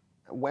game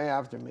way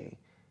after me,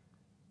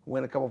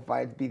 win a couple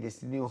fights, be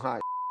this new hot,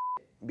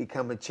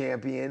 become a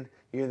champion.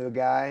 You're the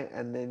guy,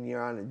 and then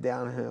you're on it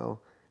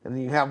downhill, and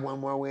then you have one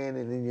more win,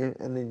 and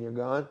then you're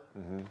gone.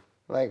 Mm-hmm.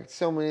 Like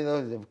so many of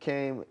those have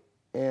came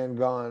and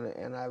gone,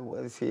 and I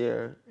was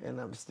here, and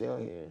I'm still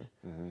here.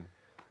 Mm-hmm.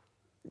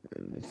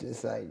 And it's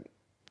just like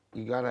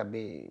you gotta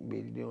be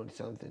doing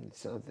something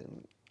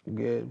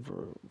good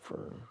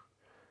for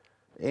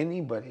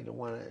anybody to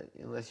wanna,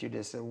 unless you're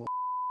just some little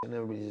and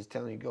everybody's just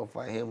telling you go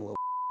fight him, little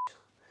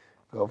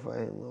go fight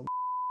him, little.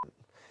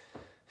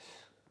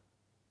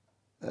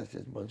 That's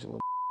just a bunch of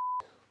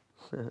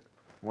little.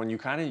 When you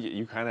kind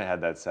of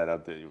had that set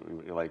up that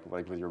like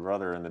with your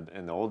brother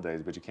in the old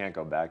days, but you can't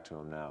go back to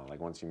him now. Like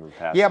once you move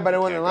past. Yeah, him, but it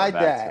you wasn't can't like go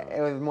back that. to It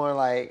him. was more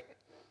like,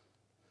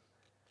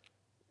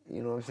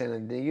 you know what I'm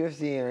saying? The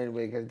UFC and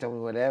anybody could have told me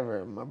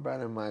whatever. My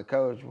brother and my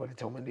coach would have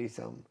told me to do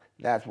something.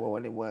 That's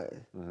what it was.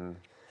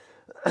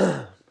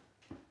 Mm-hmm.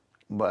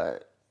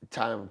 But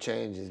time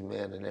changes,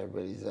 man, and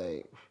everybody's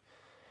like,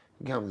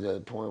 it comes to a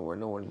point where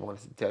no one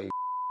wants to tell you.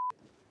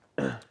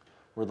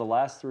 Were the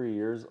last 3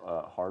 years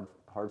hard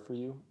for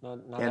you? Not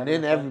And having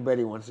then a fight?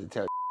 everybody wants to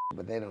tell you,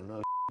 but they don't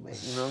know, man.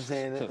 You know what I'm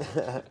saying?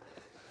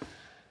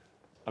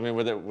 I mean,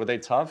 were they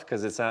tough?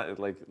 Because it's not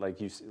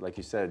like you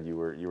said you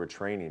were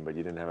training, but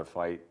you didn't have a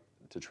fight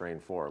to train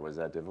for. Was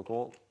that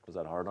difficult? Was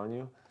that hard on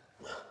you?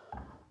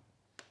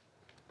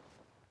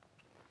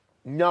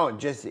 No,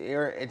 just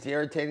it's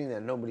irritating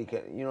that nobody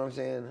can. You know what I'm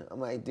saying?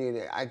 I'm like,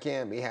 dude, I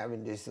can't be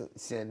having just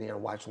sitting there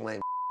and watch lame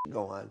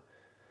go on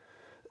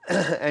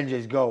and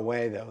just go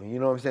away though. You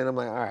know what I'm saying? I'm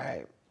like, all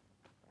right,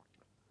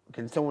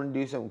 can someone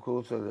do something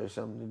cool so there's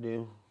something to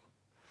do?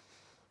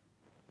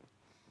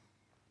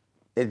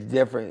 It's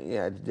different.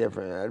 Yeah, it's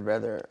different. I'd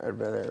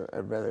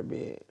rather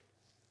be.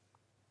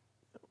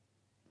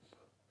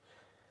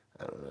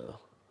 I don't know.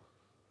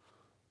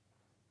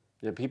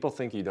 Yeah, people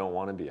think you don't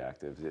want to be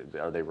active.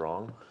 Are they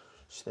wrong?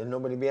 Should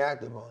nobody be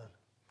active on?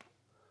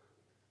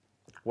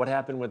 What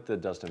happened with the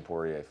Dustin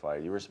Poirier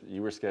fight?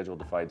 You were scheduled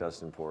to fight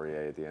Dustin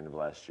Poirier at the end of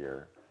last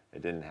year.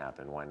 It didn't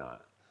happen. Why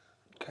not?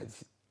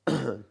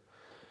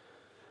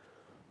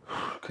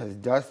 Because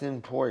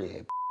Dustin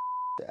Poirier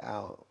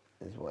out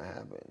is what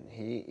happened.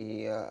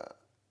 He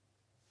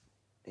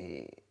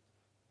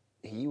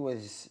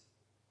was.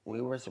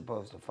 We were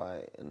supposed to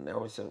fight, and there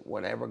was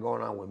whatever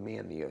going on with me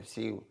in the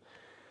UFC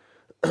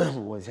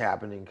was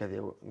happening because they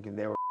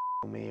were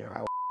me or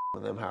I was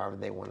with them, however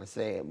they want to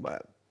say it.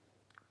 But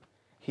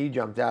he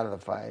jumped out of the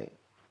fight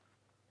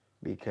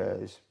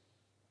because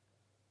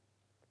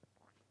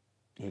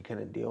he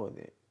couldn't deal with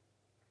it.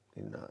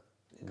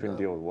 Couldn't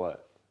deal with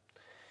what?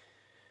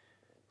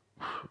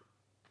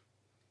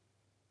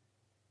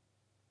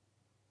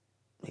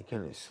 He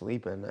couldn't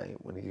sleep at night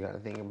when he got to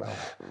think about,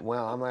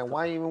 well, I'm like,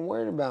 why are you even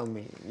worried about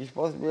me? You're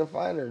supposed to be a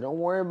fighter. Don't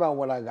worry about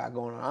what I got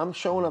going on. I'm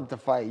showing up to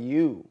fight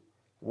you.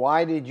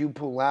 Why did you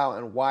pull out,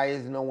 and why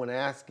is no one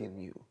asking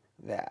you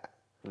that?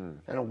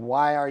 And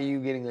why are you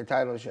getting a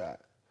title shot?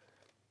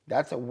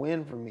 That's a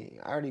win for me.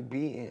 I already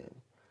beat him.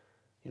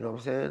 You know what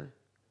I'm saying?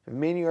 If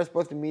me and you are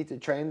supposed to meet to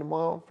train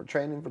tomorrow for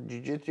training for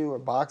jiu-jitsu or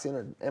boxing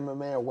or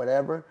MMA or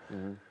whatever,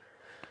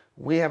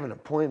 we have an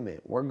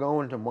appointment. We're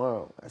going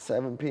tomorrow at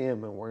 7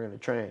 p.m. and we're going to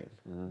train,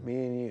 me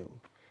and you.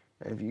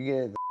 And if you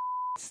get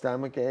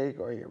stomach ache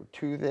or your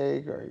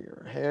toothache or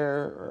your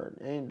hair or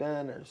it ain't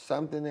done or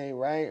something ain't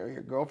right or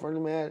your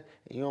girlfriend mad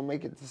and you don't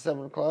make it to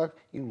 7 o'clock,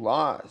 you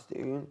lost,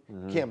 dude.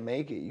 You can't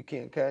make it. You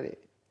can't cut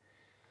it.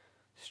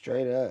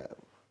 Straight up.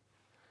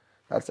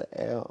 That's an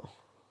L.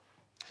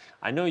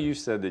 I know you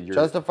said that you're...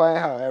 Justify it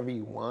however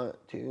you want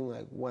to.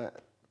 Like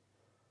what?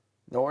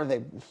 Or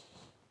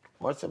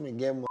somebody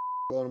gave them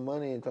a lot of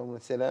money and told them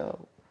to sit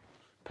out.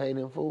 Paid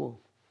in full.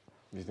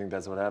 You think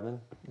that's what happened?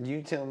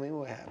 You tell me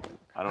what happened.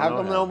 I don't How know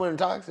come how. no one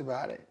talks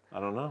about it? I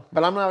don't know.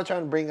 But I'm not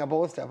trying to bring up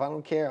old stuff. I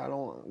don't care. I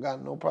don't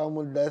got no problem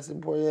with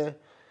Dustin Poirier.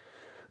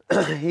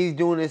 He's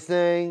doing his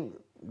thing.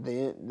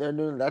 they're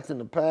doing that's in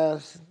the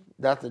past.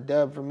 That's a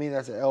dub for me.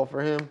 That's an L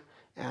for him.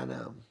 And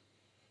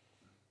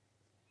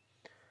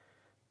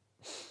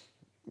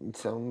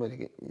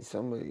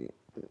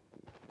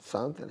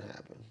something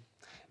happened.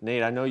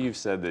 Nate, I know you've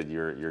said that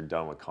you're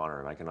done with Conor,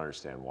 and I can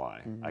understand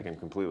why. Mm-hmm. I can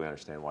completely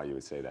understand why you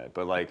would say that.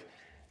 But like,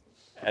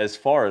 as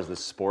far as the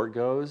sport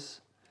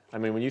goes, I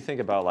mean, when you think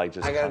about like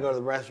just I gotta go to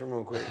the restroom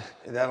real quick.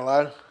 Is that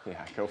allowed?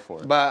 Yeah, go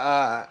for it.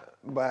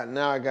 But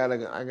now I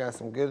got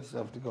some good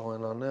stuff to go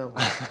on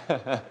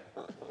now.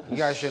 You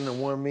guys shouldn't have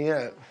warmed me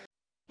up.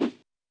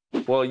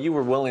 Well, you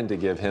were willing to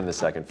give him the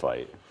second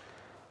fight,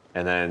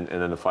 and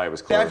then the fight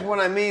was close. That's what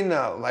I mean,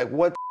 though. Like,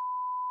 what?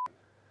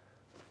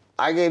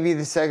 I gave you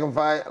the second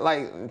fight.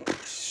 Like,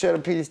 should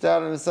have pieced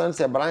out in the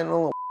sunset, but I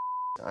know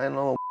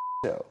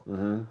though.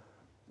 Mm-hmm.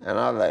 And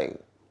I was like,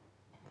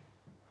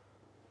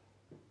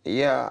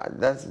 yeah,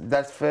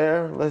 that's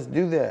fair. Let's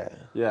do that.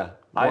 Yeah.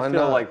 I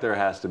feel like there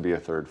has to be a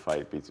third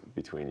fight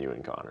between you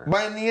and Conor.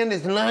 But in the end,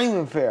 it's not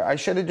even fair. I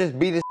should have just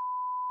beat his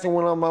and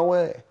went on my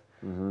way.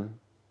 Mm-hmm.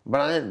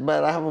 But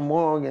I have a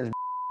moral against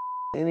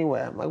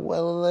anyway. I'm like,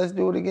 well, let's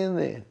do it again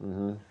then.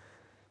 Mm-hmm.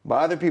 But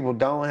other people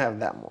don't have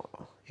that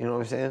moral. You know what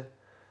I'm saying?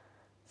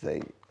 It's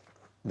like,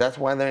 that's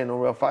why there ain't no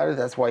real fighters.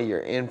 That's why you're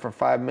in for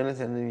 5 minutes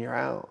and then you're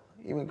out.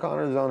 Even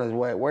Conor's on his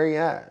way. Where you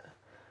at?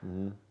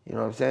 Mm-hmm. You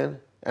know what I'm saying?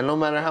 And no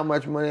matter how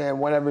much money and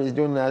whatever he's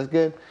doing that's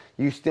good,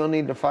 you still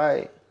need to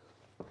fight.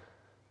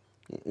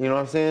 You know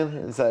what I'm saying?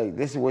 It's like,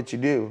 this is what you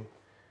do.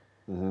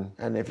 Mm-hmm.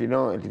 And if you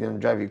don't, it's going to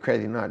drive you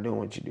crazy not doing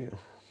what you do.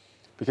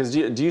 Because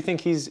do you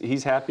think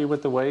he's happy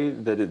with the way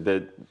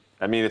that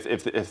I mean,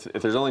 if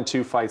there's only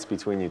 2 fights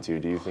between you two,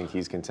 do you think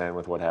he's content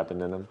with what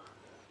happened in them?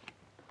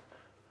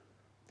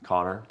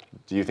 Conor,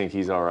 do you think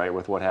he's all right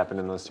with what happened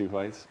in those 2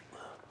 fights?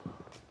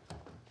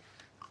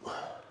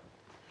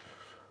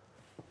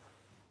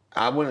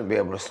 I wouldn't be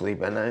able to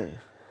sleep at night.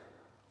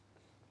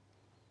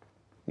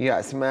 You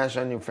got smashed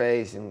on your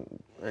face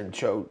and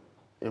choked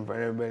in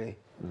front of everybody.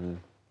 Mm-hmm.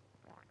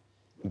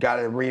 Got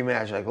a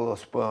rematch like a little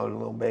spoiled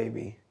little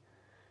baby.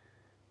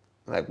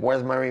 Like,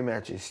 where's my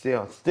rematches?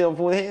 Still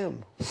with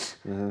him.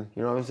 Mm-hmm.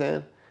 You know what I'm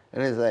saying?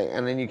 And it's like,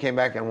 and then you came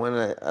back and won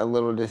a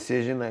little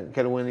decision that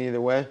could have went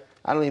either way.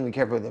 I don't even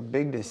care for the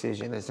big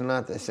decision. It's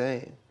not the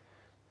same.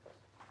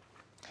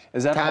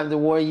 Is that time to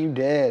war? You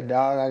dead,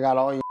 dog. I got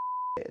all your.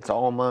 It's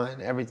all mine.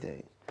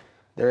 Everything.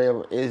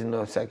 There is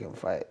no second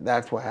fight.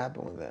 That's what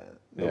happened with that.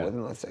 There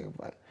wasn't no second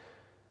fight.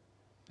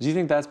 Do you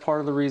think that's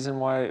part of the reason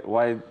why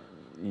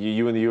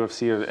you and the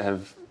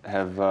UFC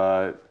have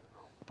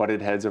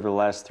butted heads over the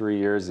last 3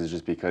 years? Is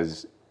just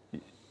because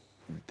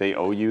they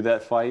owe you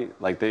that fight?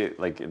 Like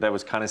that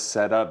was kind of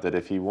set up that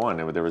if he won,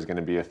 there was going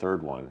to be a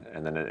third one,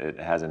 and then it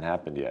hasn't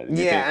happened yet.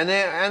 Yeah, and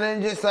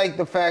then just like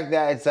the fact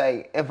that it's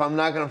like, if I'm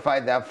not going to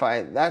fight that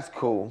fight, that's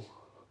cool.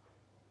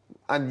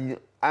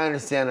 I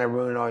understand I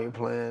ruined all your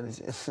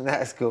plans.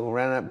 That's cool.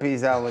 Ran up,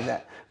 peace out with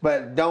that.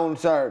 But don't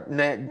start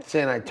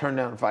saying I turned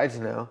down fights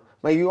now.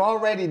 Like, you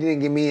already didn't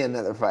give me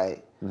another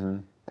fight. Mm-hmm.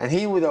 And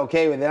he was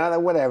okay with it. I was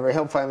like, whatever,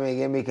 he'll fight me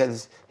again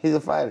because he's a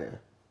fighter.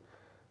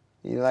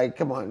 You're like,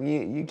 come on,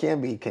 you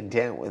can't be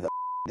content with a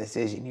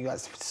decision. You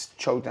got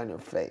choked on your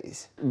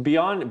face.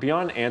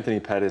 Beyond Anthony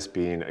Pettis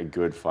being a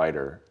good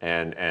fighter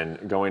and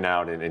going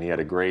out and he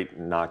had a great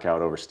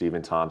knockout over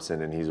Stephen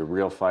Thompson and he's a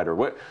real fighter.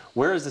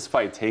 Where is this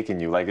fight taking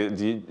you? Like,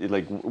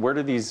 where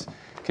do these?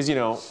 Because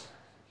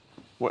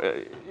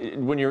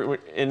when you're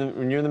in the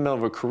middle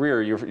of a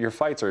career, your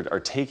fights are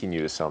taking you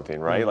to something,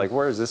 right? Mm-hmm. Like,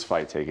 where is this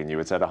fight taking you?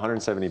 It's at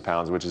 170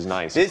 pounds, which is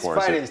nice. This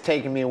fight is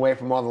taking me away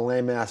from all the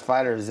lame ass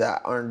fighters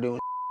that aren't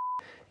doing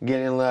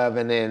getting in love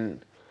and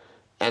then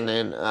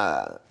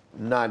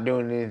not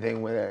doing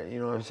anything with it. You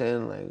know what I'm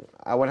saying? Like,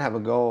 I would have a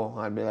goal.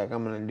 I'd be like,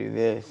 I'm gonna do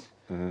this.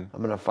 Mm-hmm.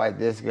 I'm gonna fight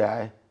this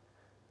guy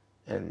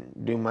and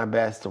do my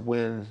best to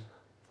win.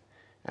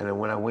 And then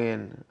when I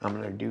win, I'm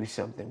gonna do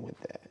something with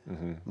that.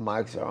 Mm-hmm.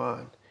 Mics are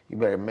on. You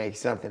better make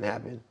something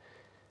happen.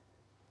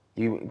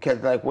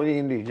 Because like, what are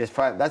you gonna do? Just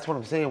fight? That's what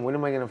I'm saying. When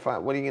am I gonna fight?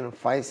 What are you gonna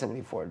fight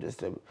somebody for? Just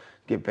to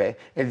get paid?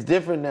 It's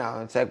different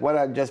now. It's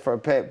like, just for a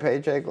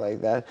paycheck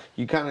like that,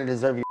 you kind of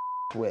deserve your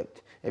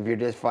whipped if you're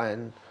just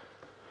fighting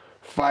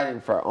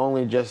for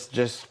only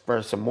just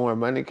for some more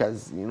money.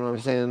 Because you know what I'm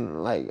saying.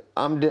 Like,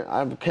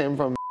 I came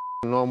from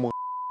normal.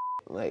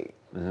 Like,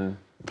 mm-hmm.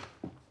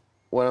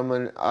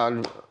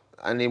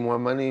 I need more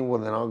money. Well,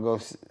 then I'll go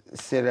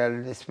sit at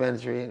a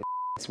dispensary and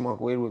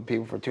smoke weed with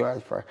people for 2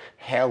 hours for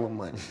hell of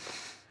money.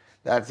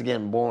 That's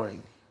getting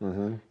boring.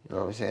 Mm-hmm. You know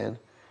what I'm saying?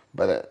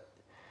 But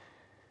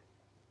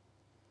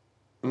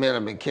man,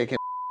 I've been kicking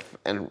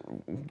and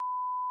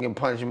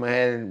punching my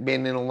head and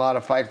been in a lot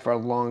of fights for a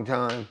long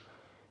time.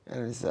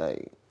 And it's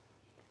like,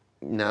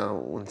 now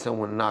when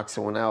someone knocks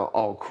someone out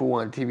all cool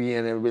on TV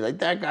and everybody's like,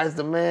 that guy's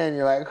the man,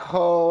 you're like,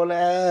 hold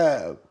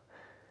up.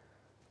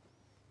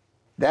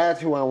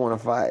 That's who I want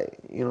to fight.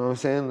 You know what I'm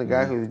saying? The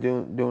guy who's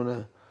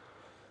doing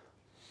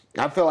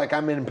I feel like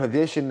I'm in a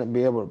position to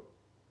be able to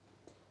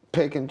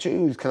pick and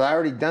choose because I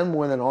already done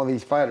more than all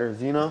these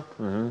fighters, you know?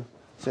 Mm-hmm.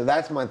 So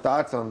that's my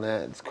thoughts on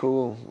that. It's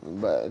cool,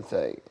 but it's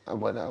like I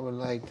would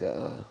like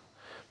to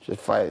just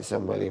fight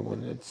somebody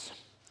when it's.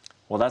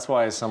 Well, that's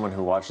why as someone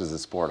who watches the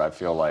sport, I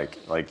feel like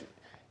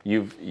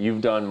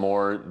you've done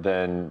more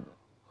than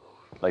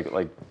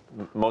like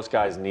most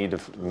guys need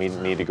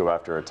to go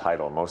after a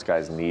title. Most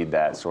guys need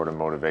that sort of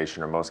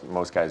motivation, or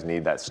most guys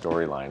need that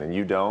storyline, and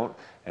you don't,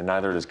 and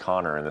neither does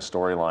Conor. And the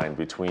storyline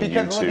between you two.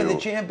 Because look at the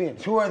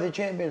champions. Who are the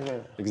champions right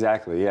now?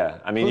 Exactly. Yeah.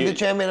 I mean, who's the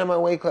champion in my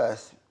weight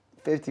class?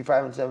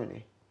 55 and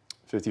 70.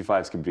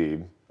 55's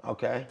Khabib.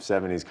 Okay.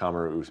 70's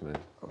Kamaru Usman.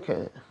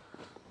 Okay.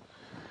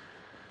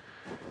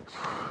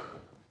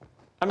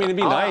 I mean, it'd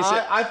be nice.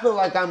 I feel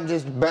like I'm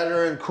just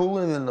better and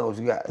cooler than those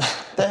guys.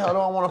 What the hell do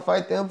I want to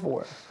fight them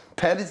for?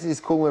 Pettis is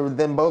cooler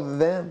than both of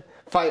them,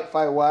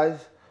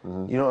 fight-wise.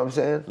 Mm-hmm. You know what I'm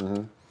saying?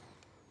 Mm-hmm.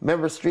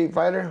 Remember Street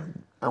Fighter?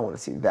 I want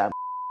to see that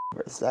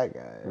versus that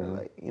guy. Mm-hmm.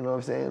 Like, you know what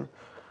I'm saying?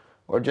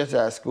 Or just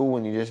at school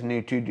when you just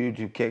knew two dudes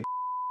who kicked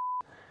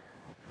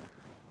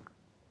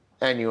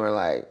and you were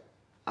like,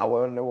 I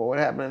wonder what would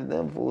happen if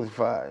them fools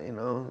fight, you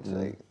know? It's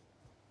like,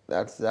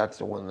 that's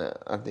the one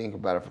that I think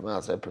about it from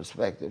outside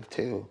perspective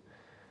too.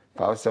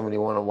 If I was somebody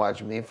who wanted to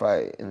watch me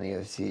fight in the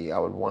UFC, I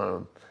would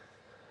want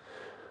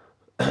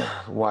to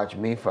watch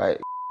me fight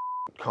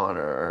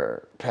Conor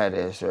or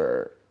Pettis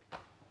or...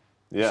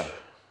 Yeah.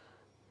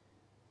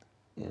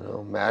 You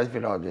know,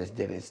 Masvidal just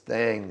did his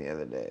thing the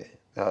other day.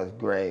 That was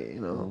great, you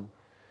know?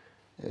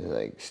 It's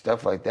like,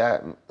 stuff like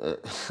that,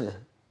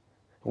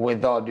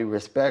 with all due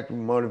respect,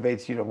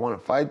 motivates you to want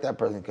to fight that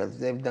person because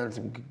they've done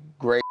some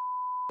great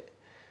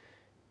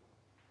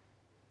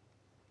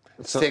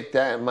Stick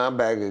that in my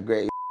bag of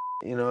great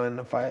you know, in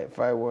the fight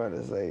world.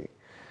 It's like,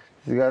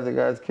 these guys are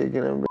guys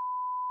kicking them.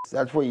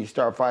 That's what you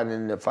start fighting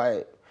in the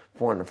fight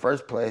for in the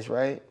first place,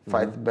 right?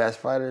 Fight the best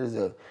fighters,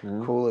 the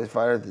coolest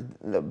fighters,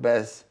 the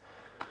best.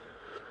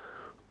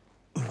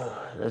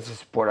 That's the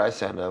sport I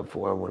signed up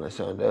for when I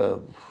signed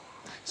up.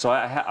 So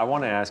I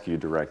want to ask you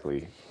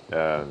directly,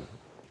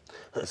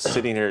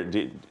 sitting here,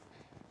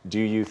 do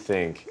you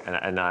think,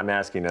 and I'm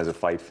asking as a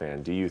fight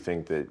fan, do you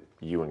think that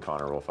you and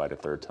Conor will fight a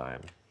third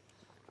time?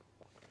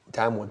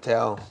 Time will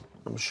tell,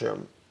 I'm sure.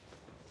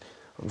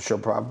 I'm sure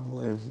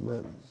probably,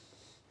 but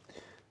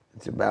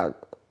it's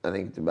about, I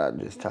think it's about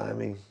just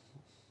timing.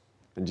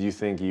 And do you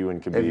think you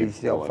and Khabib... If he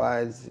still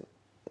fights,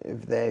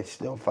 if they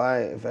still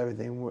fight, if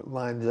everything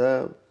lines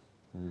up,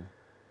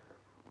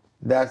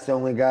 that's the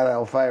only guy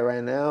that'll fight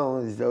right now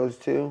is those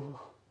two.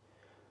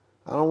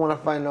 I don't want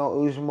to fight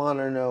no Usman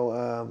or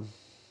no...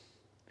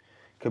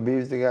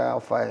 Khabib's the guy, I'll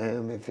fight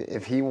him.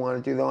 If he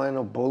wanted to, though, I ain't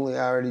no bully.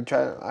 I already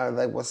tried. I was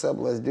like, what's up,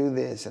 let's do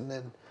this. And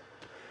then,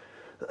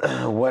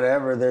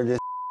 whatever, they're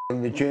just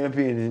the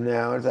champions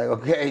now. It's like,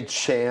 okay,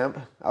 champ,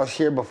 I was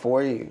here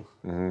before you.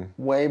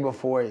 Way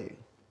before you.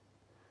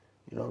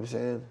 You know what I'm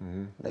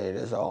saying? They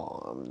just,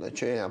 I'm the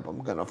champ.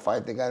 I'm going to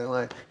fight the guy in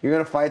line. You're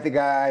going to fight the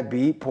guy I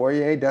beat,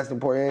 Poirier, Dustin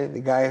Poirier,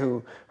 the guy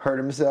who hurt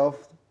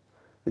himself,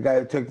 the guy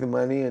who took the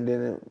money and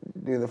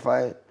didn't do the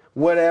fight.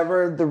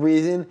 Whatever the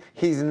reason,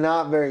 he's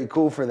not very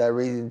cool for that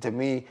reason to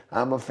me.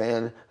 I'm a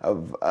fan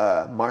of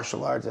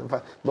martial arts and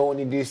fight. But when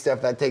you do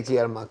stuff, that takes you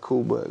out of my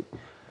cool book.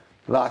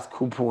 Lost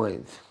cool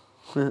points.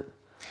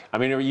 I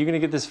mean, are you going to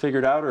get this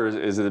figured out, or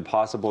is it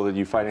possible that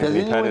you fight Anthony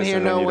Pettis? Does anyone here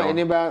know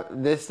any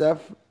about this stuff?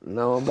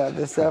 Know about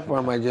this stuff, or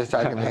am I just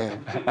talking to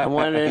him? I'm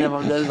wondering if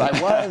I'm just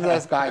like, what is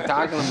this guy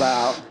talking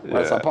about?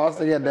 We're supposed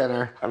to get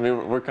dinner. I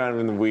mean, we're kind of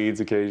in the weeds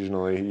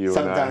occasionally, you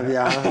Sometimes, and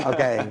I. yeah.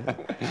 Okay.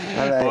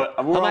 Like,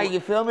 I'm like, you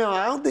feel me?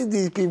 I don't think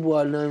these people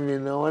are don't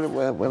even know what I'm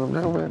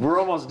talking about. We're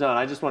almost done.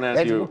 I just want to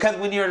ask you. Because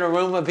when you're in a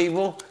room of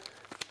people,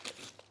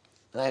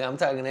 like I'm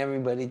talking to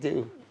everybody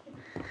too.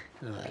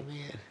 I'm like, man.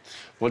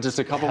 Well, just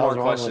a couple more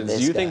questions.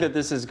 Do you think that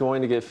this is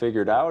going to get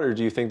figured out, or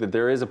do you think that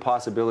there is a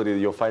possibility that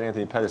you'll fight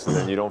Anthony Pettis and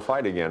then you don't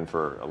fight again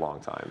for a long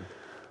time?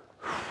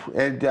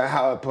 And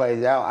how it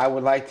plays out, I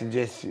would like to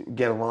just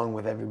get along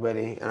with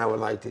everybody, and I would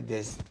like to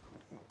just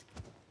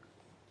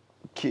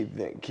keep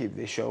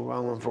the show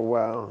rolling for a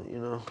while. You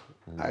know,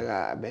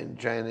 I've been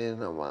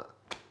training.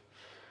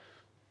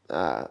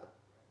 I'm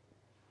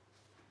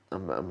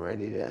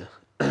ready to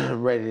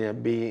ready to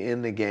be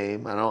in the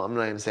game. I'm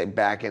not gonna say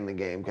back in the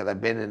game because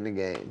I've been in the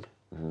game.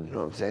 You know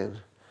what I'm saying?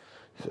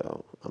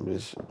 So I'm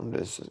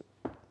just.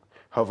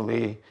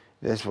 Hopefully,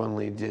 this one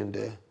leads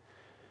into.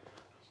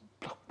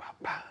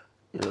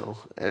 You know,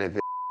 and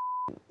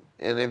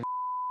if it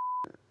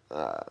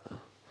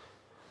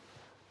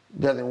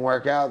doesn't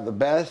work out the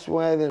best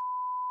way,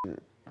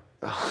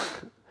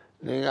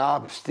 then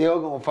I'm still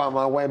gonna find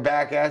my way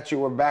back at you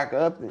or back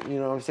up. You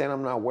know what I'm saying?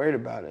 I'm not worried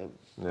about it.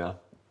 Yeah.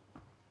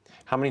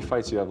 How many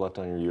fights do you have left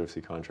on your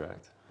UFC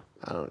contract?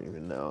 I don't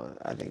even know.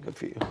 I think a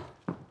few.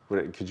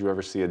 Could you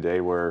ever see a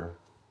day where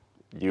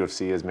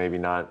UFC is maybe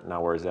not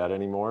where it's at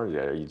anymore?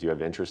 Do you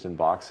have interest in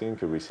boxing?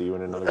 Could we see you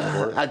in another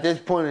sport? At this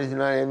point, it's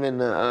not even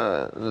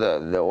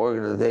the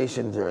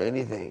organizations or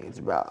anything. It's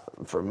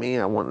about, for me,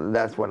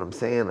 that's what I'm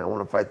saying. I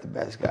want to fight the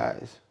best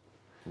guys.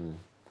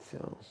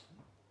 So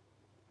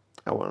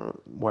I want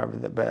whatever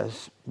the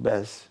best.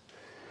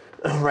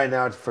 Right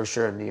now, it's for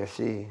sure in the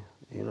UFC.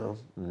 you know?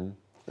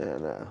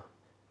 And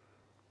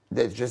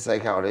that's just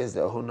like how it is,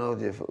 though. Who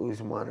knows if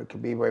Usman or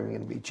Khabib are even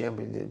going to be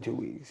champions in 2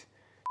 weeks?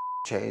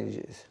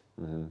 Changes.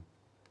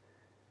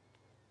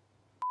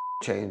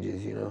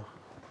 Changes, you know?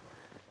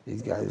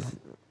 These guys...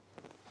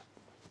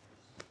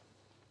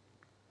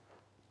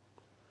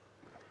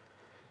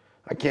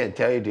 I can't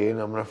tell you, dude.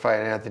 I'm going to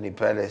fight Anthony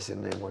Pettis,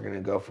 and then we're going to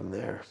go from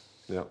there.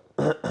 Yep.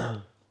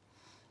 All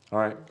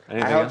right.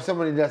 Anything I hope else?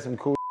 somebody does some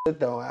cool shit,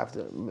 though, after,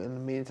 in the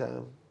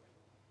meantime.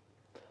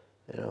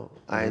 You know,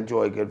 I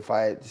enjoy good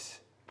fights.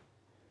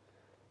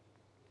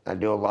 I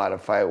do a lot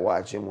of fight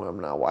watching when I'm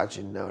not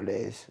watching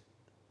nowadays.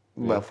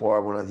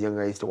 Before, when I was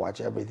younger, I used to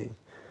watch everything.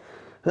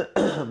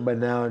 But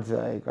now it's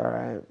like, all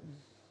right,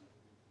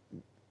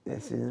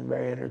 this isn't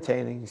very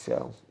entertaining,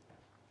 so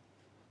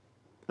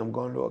I'm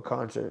going to a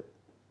concert.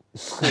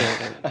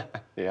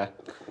 Yeah.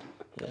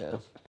 Yeah.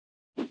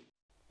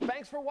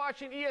 Thanks for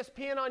watching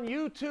ESPN on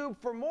YouTube.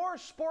 For more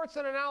sports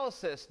and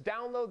analysis,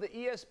 download the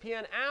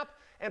ESPN app.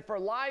 And for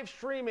live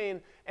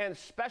streaming and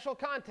special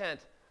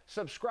content,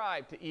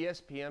 subscribe to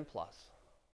ESPN+.